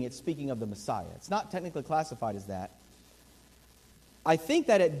 meaning it's speaking of the Messiah, it's not technically classified as that, I think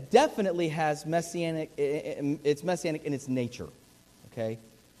that it definitely has messianic, it's messianic in its nature. Okay?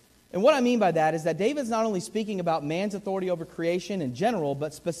 And what I mean by that is that David's not only speaking about man's authority over creation in general,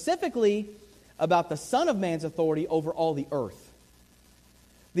 but specifically about the Son of Man's authority over all the earth.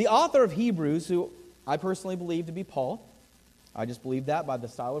 The author of Hebrews, who I personally believe to be Paul, I just believe that by the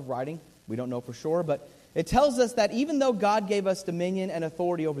style of writing, we don't know for sure, but it tells us that even though God gave us dominion and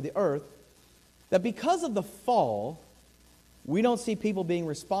authority over the earth, that because of the fall, we don't see people being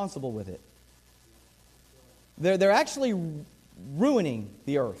responsible with it. They're actually ruining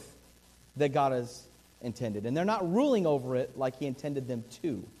the earth that God has intended. And they're not ruling over it like He intended them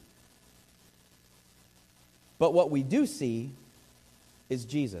to. But what we do see is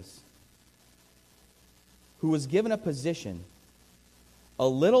Jesus, who was given a position a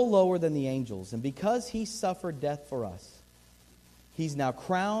little lower than the angels. And because He suffered death for us, He's now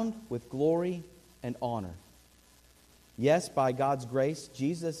crowned with glory and honor. Yes, by God's grace,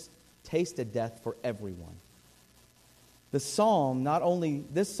 Jesus tasted death for everyone. This psalm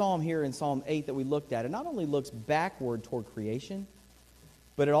here in Psalm 8 that we looked at, it not only looks backward toward creation,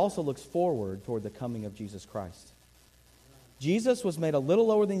 but it also looks forward toward the coming of Jesus Christ. Jesus was made a little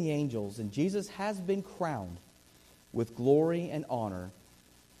lower than the angels, and Jesus has been crowned with glory and honor,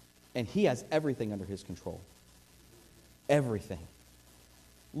 and He has everything under His control. Everything.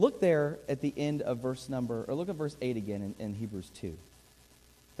 Look there at the end of look at verse 8 again in Hebrews 2.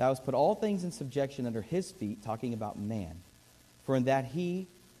 Thou hast put all things in subjection under His feet, talking about man. For in that he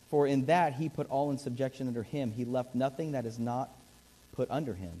put all in subjection under Him, He left nothing that is not put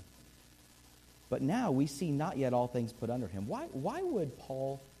under Him. But now we see not yet all things put under Him. Why would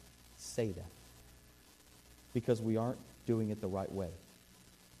Paul say that? Because we aren't doing it the right way.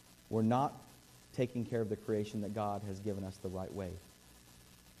 We're not taking care of the creation that God has given us the right way.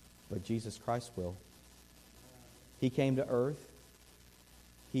 But Jesus Christ will. He came to earth.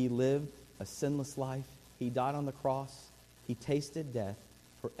 He lived a sinless life. He died on the cross. He tasted death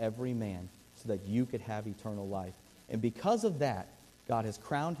for every man so that you could have eternal life. And because of that, God has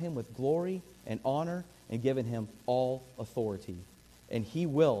crowned Him with glory and honor and given Him all authority. And He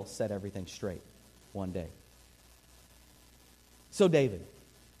will set everything straight one day. So David,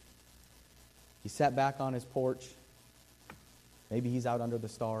 he sat back on his porch. Maybe he's out under the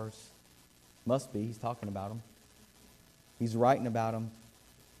stars. Must be. He's talking about them. He's writing about them.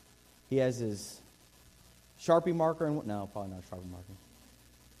 He has his Sharpie marker and no, probably not a Sharpie marker.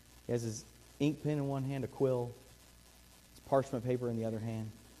 He has his ink pen in one hand, a quill, his parchment paper in the other hand.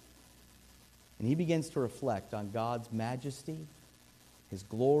 And he begins to reflect on God's majesty, His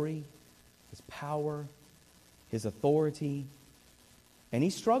glory, His power, His authority. And he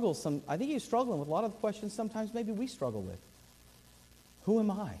struggles. I think he's struggling with a lot of the questions sometimes maybe we struggle with. Who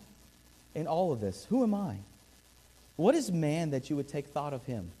am I in all of this? Who am I? What is man that you would take thought of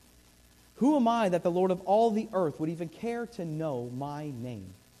him? Who am I that the Lord of all the earth would even care to know my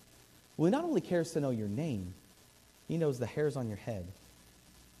name? Well, He not only cares to know your name, He knows the hairs on your head.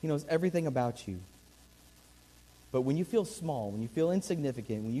 He knows everything about you. But when you feel small, when you feel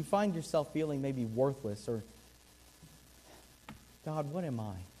insignificant, when you find yourself feeling maybe worthless or, God, what am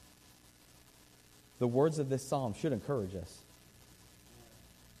I? The words of this psalm should encourage us.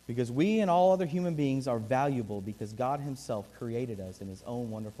 Because we and all other human beings are valuable because God Himself created us in His own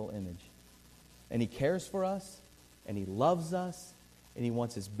wonderful image. And He cares for us, and He loves us, and He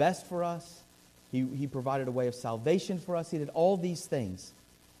wants His best for us. He provided a way of salvation for us. He did all these things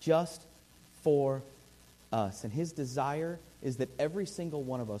just for us. And His desire is that every single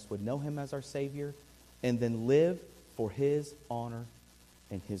one of us would know Him as our Savior and then live for His honor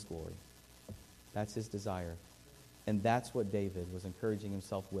and His glory. That's His desire. And that's what David was encouraging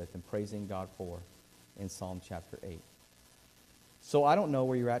himself with and praising God for in Psalm chapter 8. So I don't know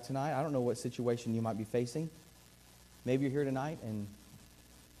where you're at tonight. I don't know what situation you might be facing. Maybe you're here tonight and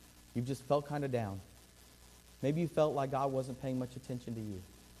you've just felt kind of down. Maybe you felt like God wasn't paying much attention to you.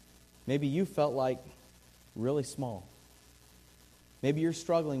 Maybe you felt like really small. Maybe you're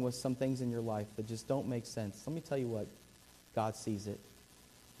struggling with some things in your life that just don't make sense. Let me tell you what. God sees it.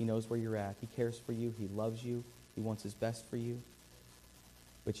 He knows where you're at. He cares for you. He loves you. He wants His best for you.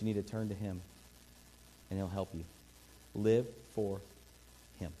 But you need to turn to Him, and He'll help you. Live for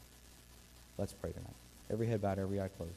Him. Let's pray tonight. Every head bowed, every eye closed.